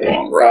you get a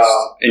long rest.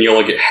 And you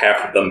only get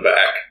half of them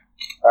back.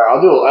 I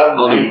have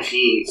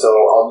 19, so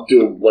I'll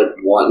do like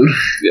 1.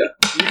 You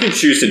can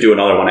choose to do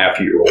another one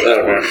after you roll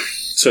that one.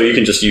 So you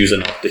can just use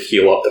enough to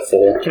heal up to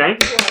full. Can I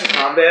go out of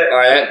combat?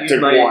 Alright, Use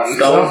took my 1.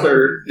 spells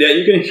or... Yeah,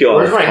 you can heal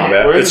Where's out of my-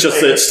 combat. where's It's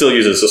just my- that it still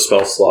uses a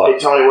spell slot. Hey,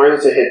 Tony,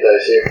 where's the hit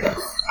dice here?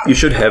 You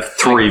should have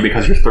 3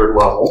 because you're 3rd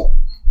level.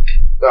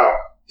 Oh.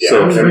 Yeah,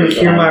 So- I'm I'm going to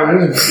cure my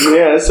wounds.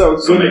 Yeah, that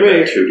sounds So good to make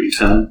me. that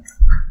 2d10.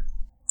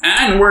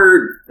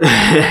 Onward!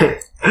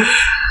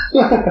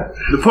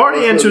 The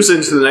party enters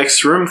into the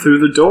next room through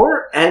the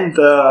door, and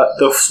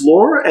the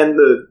floor and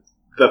the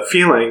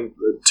feeling,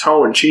 the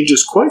tone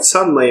changes quite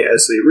suddenly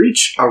as they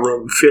reach a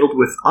room filled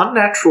with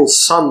unnatural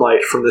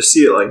sunlight from the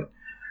ceiling,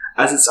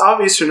 as it's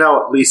obvious you're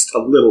now at least a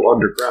little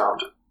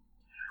underground.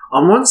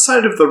 On one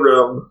side of the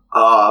room,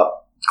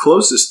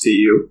 closest to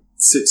you,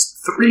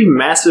 sits 3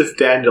 massive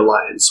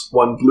dandelions,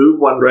 one blue,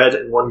 one red,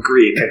 and one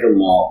green. Take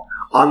them all.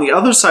 On the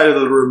other side of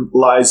the room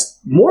lies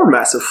more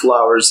massive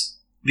flowers,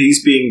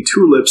 these being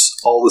tulips,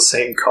 all the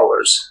same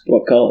colors.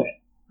 What color?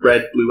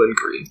 red, blue, and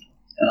green.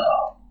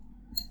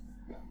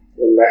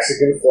 The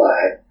Mexican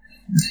flag.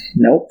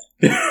 Nope.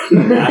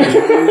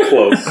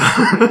 Close.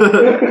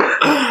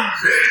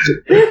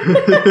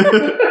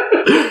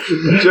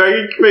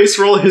 Dragon face,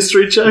 roll a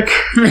history check.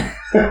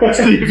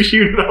 See if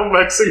you know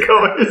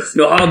Mexico is.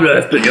 No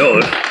habla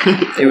español.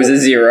 It was a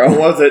 0.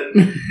 Was it?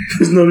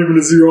 There's not even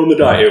a 0 on the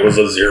die. It was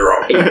a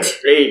 0.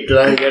 8. Did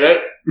I get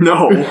it?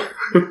 No.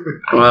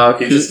 Well,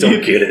 You just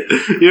don't get it.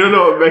 You don't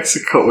know what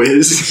Mexico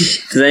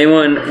is. does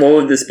anyone? What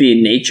would this be?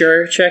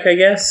 Nature check, I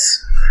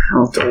guess.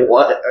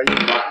 What? Are you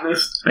a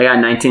botanist? I got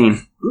 19.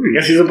 I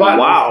guess he's a botanist.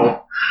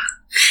 Wow.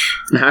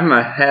 I'm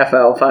a half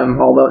elf. I'm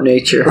all about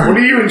nature. What are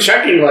you even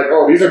checking? Like,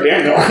 oh, these are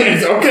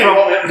dandelions. Okay,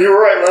 well, you're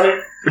right,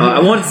 Lenny. I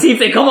want to see if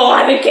they come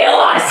alive and kill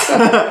us.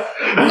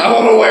 I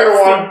want to wear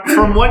one.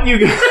 From what you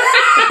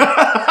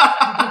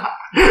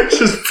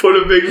just put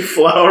a big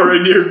flower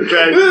in your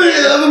bag.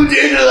 I'm a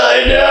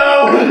dandelion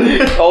now.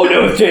 Oh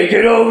no, take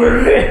it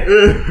over.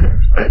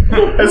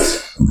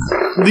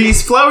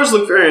 These flowers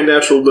look very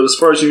unnatural, but as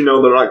far as you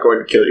know, they're not going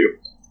to kill you.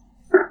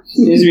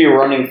 Needs to be a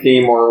running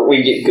theme where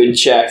we get good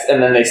checks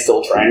and then they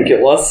still try and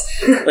kill us.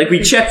 Like we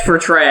checked for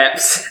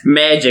traps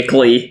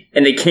magically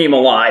and they came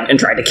alive and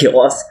tried to kill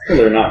us.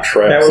 They're not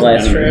traps. That was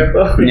Last last trap,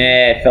 though. Nah,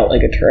 it felt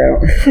like a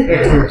trap.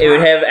 It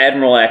would have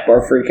Admiral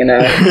Akbar freaking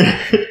out.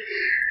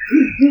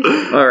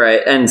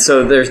 Alright, and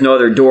so there's no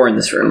other door in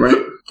this room, right?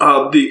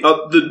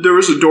 There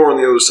is a door on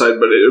the other side,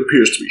 but it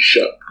appears to be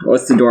shut.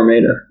 What's the door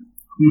made of?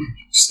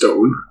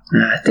 Stone.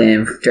 Ah,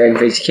 damn.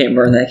 Dragonface, you can't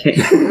burn that, can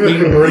you? You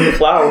can burn the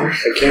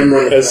flowers.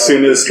 As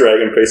soon as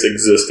Dragonface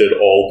existed,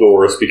 all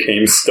doors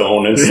became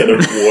stone instead of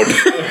wood.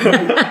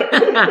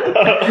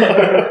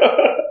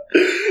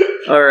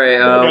 Alright,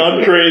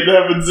 God created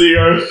heaven and the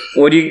earth.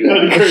 what do you...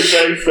 God created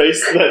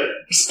Dragonface and then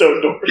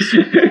stone doors.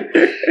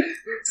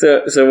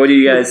 So what do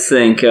you guys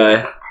think?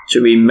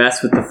 Should we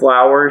mess with the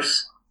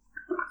flowers?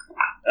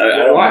 I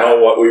don't know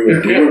what we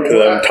would do to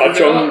them. Touch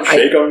them,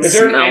 shake them. Is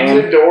there an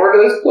exit door to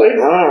this place? I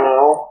don't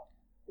know.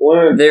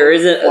 There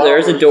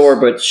is a door,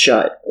 but it's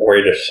shut.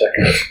 Wait a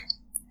second.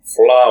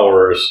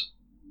 Flowers.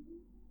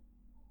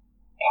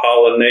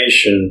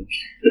 Pollination.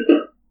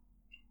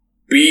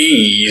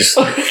 Bees.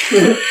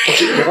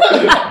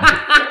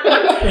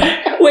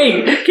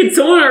 Wait, can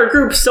someone in our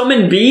group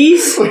summon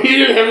bees? You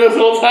didn't have this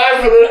whole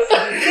time for this.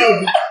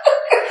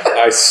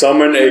 I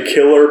summon a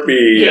killer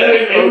bee.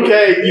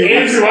 Okay, you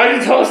answer. Why did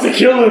you tell us to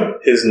kill him?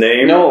 His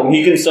name No,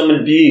 he can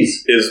summon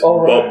bees. is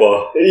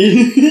Bubba.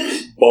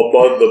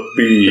 Bubba the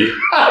bee.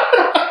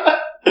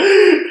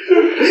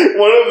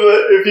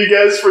 If you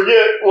guys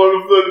forget,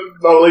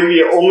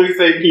 the only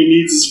thing he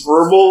needs is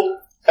verbal,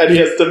 and he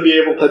has to be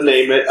able to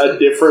name it a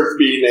different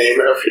bee name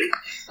every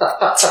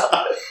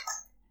time.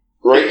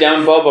 Write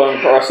down Bubba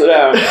and cross it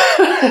out.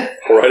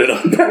 Write it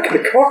on the back of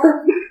the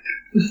car.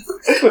 This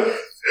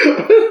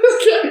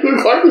can't even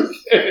look like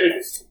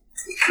this.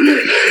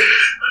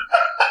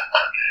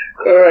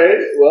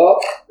 Alright, well,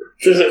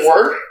 does it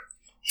work?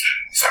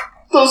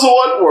 Does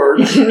what work?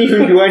 You didn't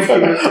even do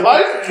anything.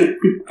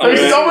 I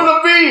summon a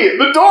bee!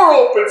 The door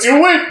opens, you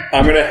win!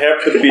 I'm gonna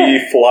have the bee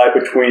fly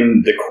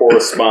between the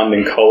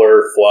corresponding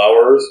color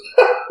flowers.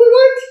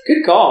 What?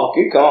 Good call.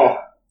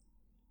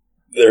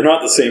 They're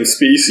not the same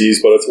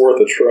species, but it's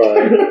worth a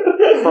try.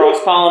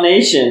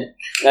 Cross-pollination.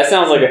 That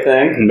sounds like a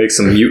thing. And make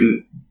some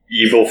mutant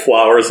evil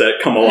flowers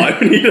that come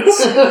alive and eat us.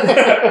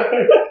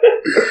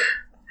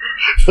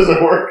 Does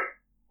it work?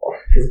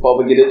 Does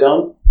Bubba get it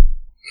done?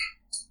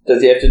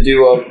 Does he have to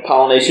do a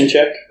pollination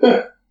check?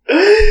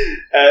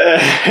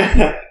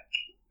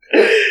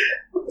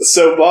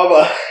 So,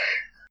 Bubba.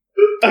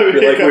 I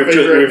feel like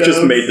we've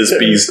just made this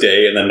bee's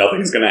day and then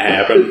nothing's gonna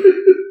happen.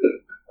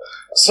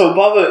 So,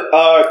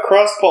 Bubba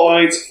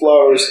cross-pollinates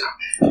flowers.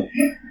 And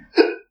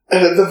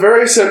at the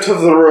very center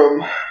of the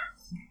room,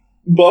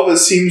 Bubba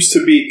seems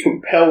to be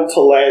compelled to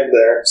land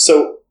there.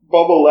 So,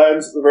 Bubba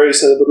lands at the very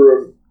center of the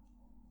room.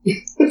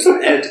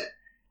 And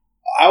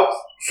out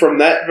from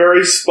that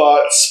very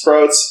spot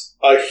sprouts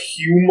a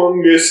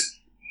humongous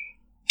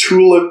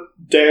tulip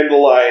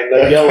dandelion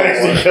that tries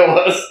to kill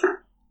us.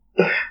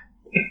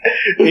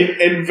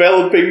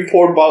 Enveloping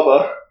poor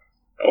Bubba.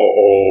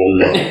 Oh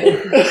no.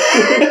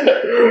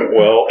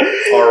 Well,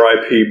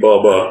 R.I.P.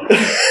 Bubba.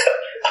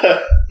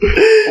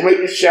 We'll make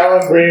a shallow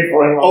grave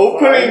for him.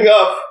 Opening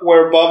up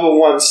where Bubba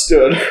once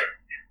stood.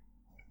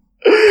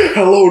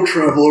 Hello,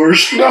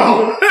 travelers.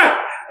 No!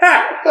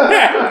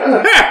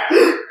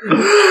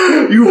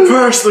 You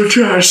passed the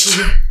test.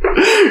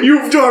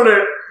 You've done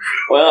it.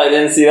 Well, I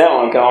didn't see that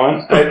one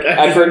coming.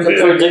 I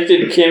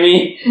predicted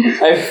Kimmy.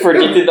 I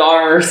predicted the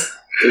armors.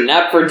 Did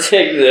not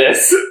predict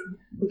this.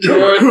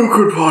 Who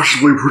could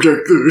possibly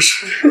predict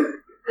this?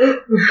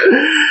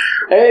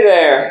 Hey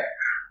there.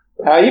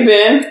 How you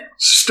been?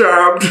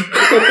 Stabbed.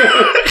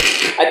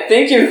 I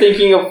think you're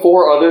thinking of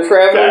 4 other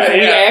travelers.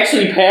 We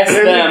actually passed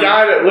There's them. a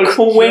guy that looks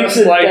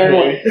just like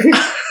me.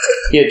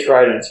 He had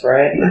tridents,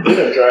 right?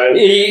 Trident.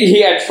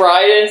 He had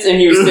tridents, and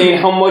he was saying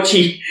how much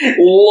he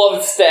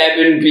loved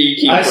stabbing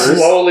beekeepers. I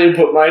slowly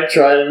put my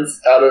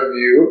tridents out of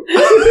view.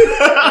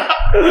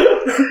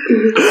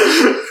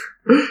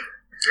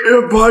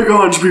 Yeah,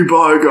 bygones be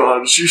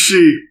bygones. You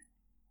see,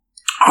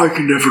 I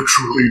can never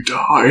truly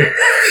die.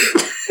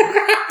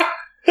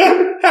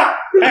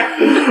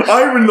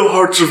 I'm in the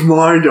hearts and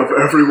mind of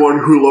everyone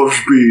who loves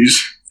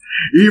bees.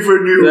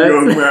 Even you,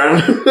 young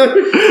man.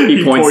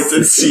 He points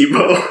at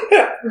Sibo.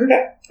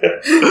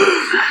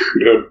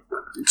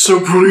 So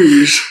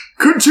please,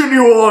 continue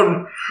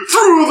on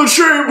through the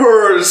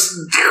chambers.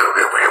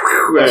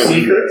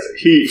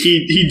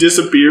 He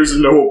disappears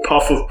into a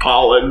puff of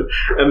pollen,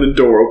 and the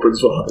door opens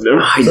behind him.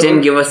 He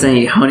didn't give us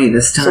any honey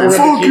this time.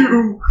 Fuck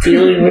you!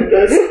 Dealing with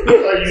this,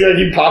 like you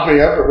keep popping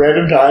up at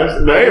random times.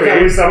 And every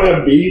time we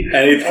summon a bee,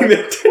 Anything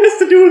that has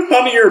to do with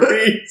honey or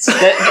bees.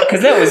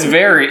 Because that was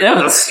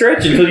a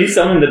stretch until you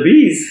summoned the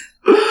bees.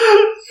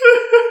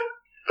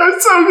 I'm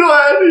so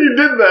glad you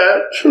did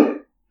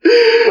that.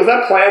 was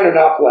that planned or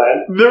not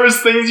planned? There was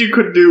things you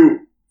could do,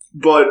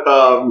 but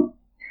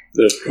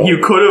you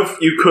could have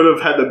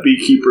had the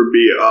beekeeper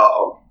be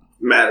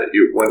mad at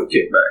you when he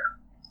came back,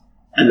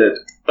 and then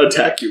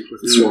attack you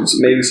with swarms.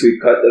 Maybe we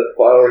cut the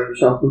flowers or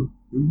something.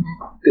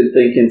 Good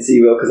thinking,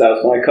 Sibo, because that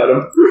was when I cut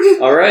them.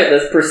 All right,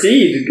 let's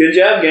proceed. Good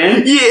job,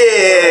 gang.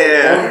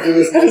 Yeah. I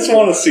just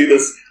want to see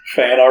this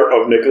fan art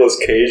of Nicolas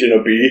Cage in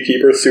a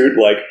beekeeper suit,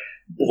 like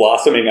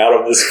blossoming out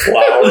of this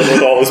flower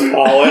with all this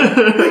pollen,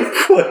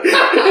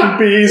 and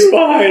bees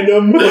behind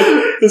him,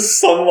 the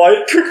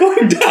sunlight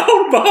trickling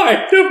down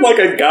behind him like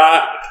a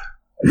god.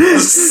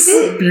 This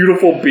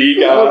beautiful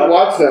bee I god. would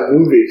watch that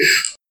movie.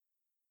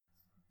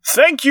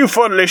 Thank you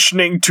for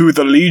listening to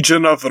The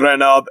Legion of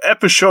Renob,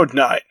 Episode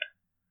 9.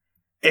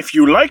 If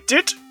you liked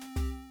it,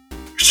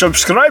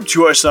 subscribe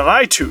to us on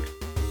iTunes,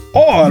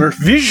 or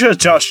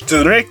visit us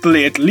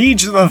directly at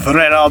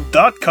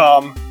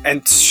legionofrenob.com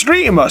and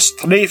stream us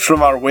straight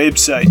from our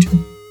website.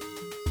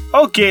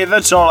 Okay,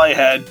 that's all I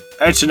had.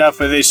 That's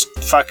enough of this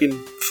fucking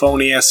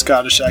phony-ass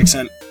Scottish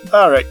accent.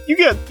 Alright, you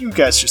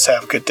guys just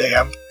have a good day.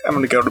 I'm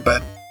gonna go to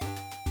bed.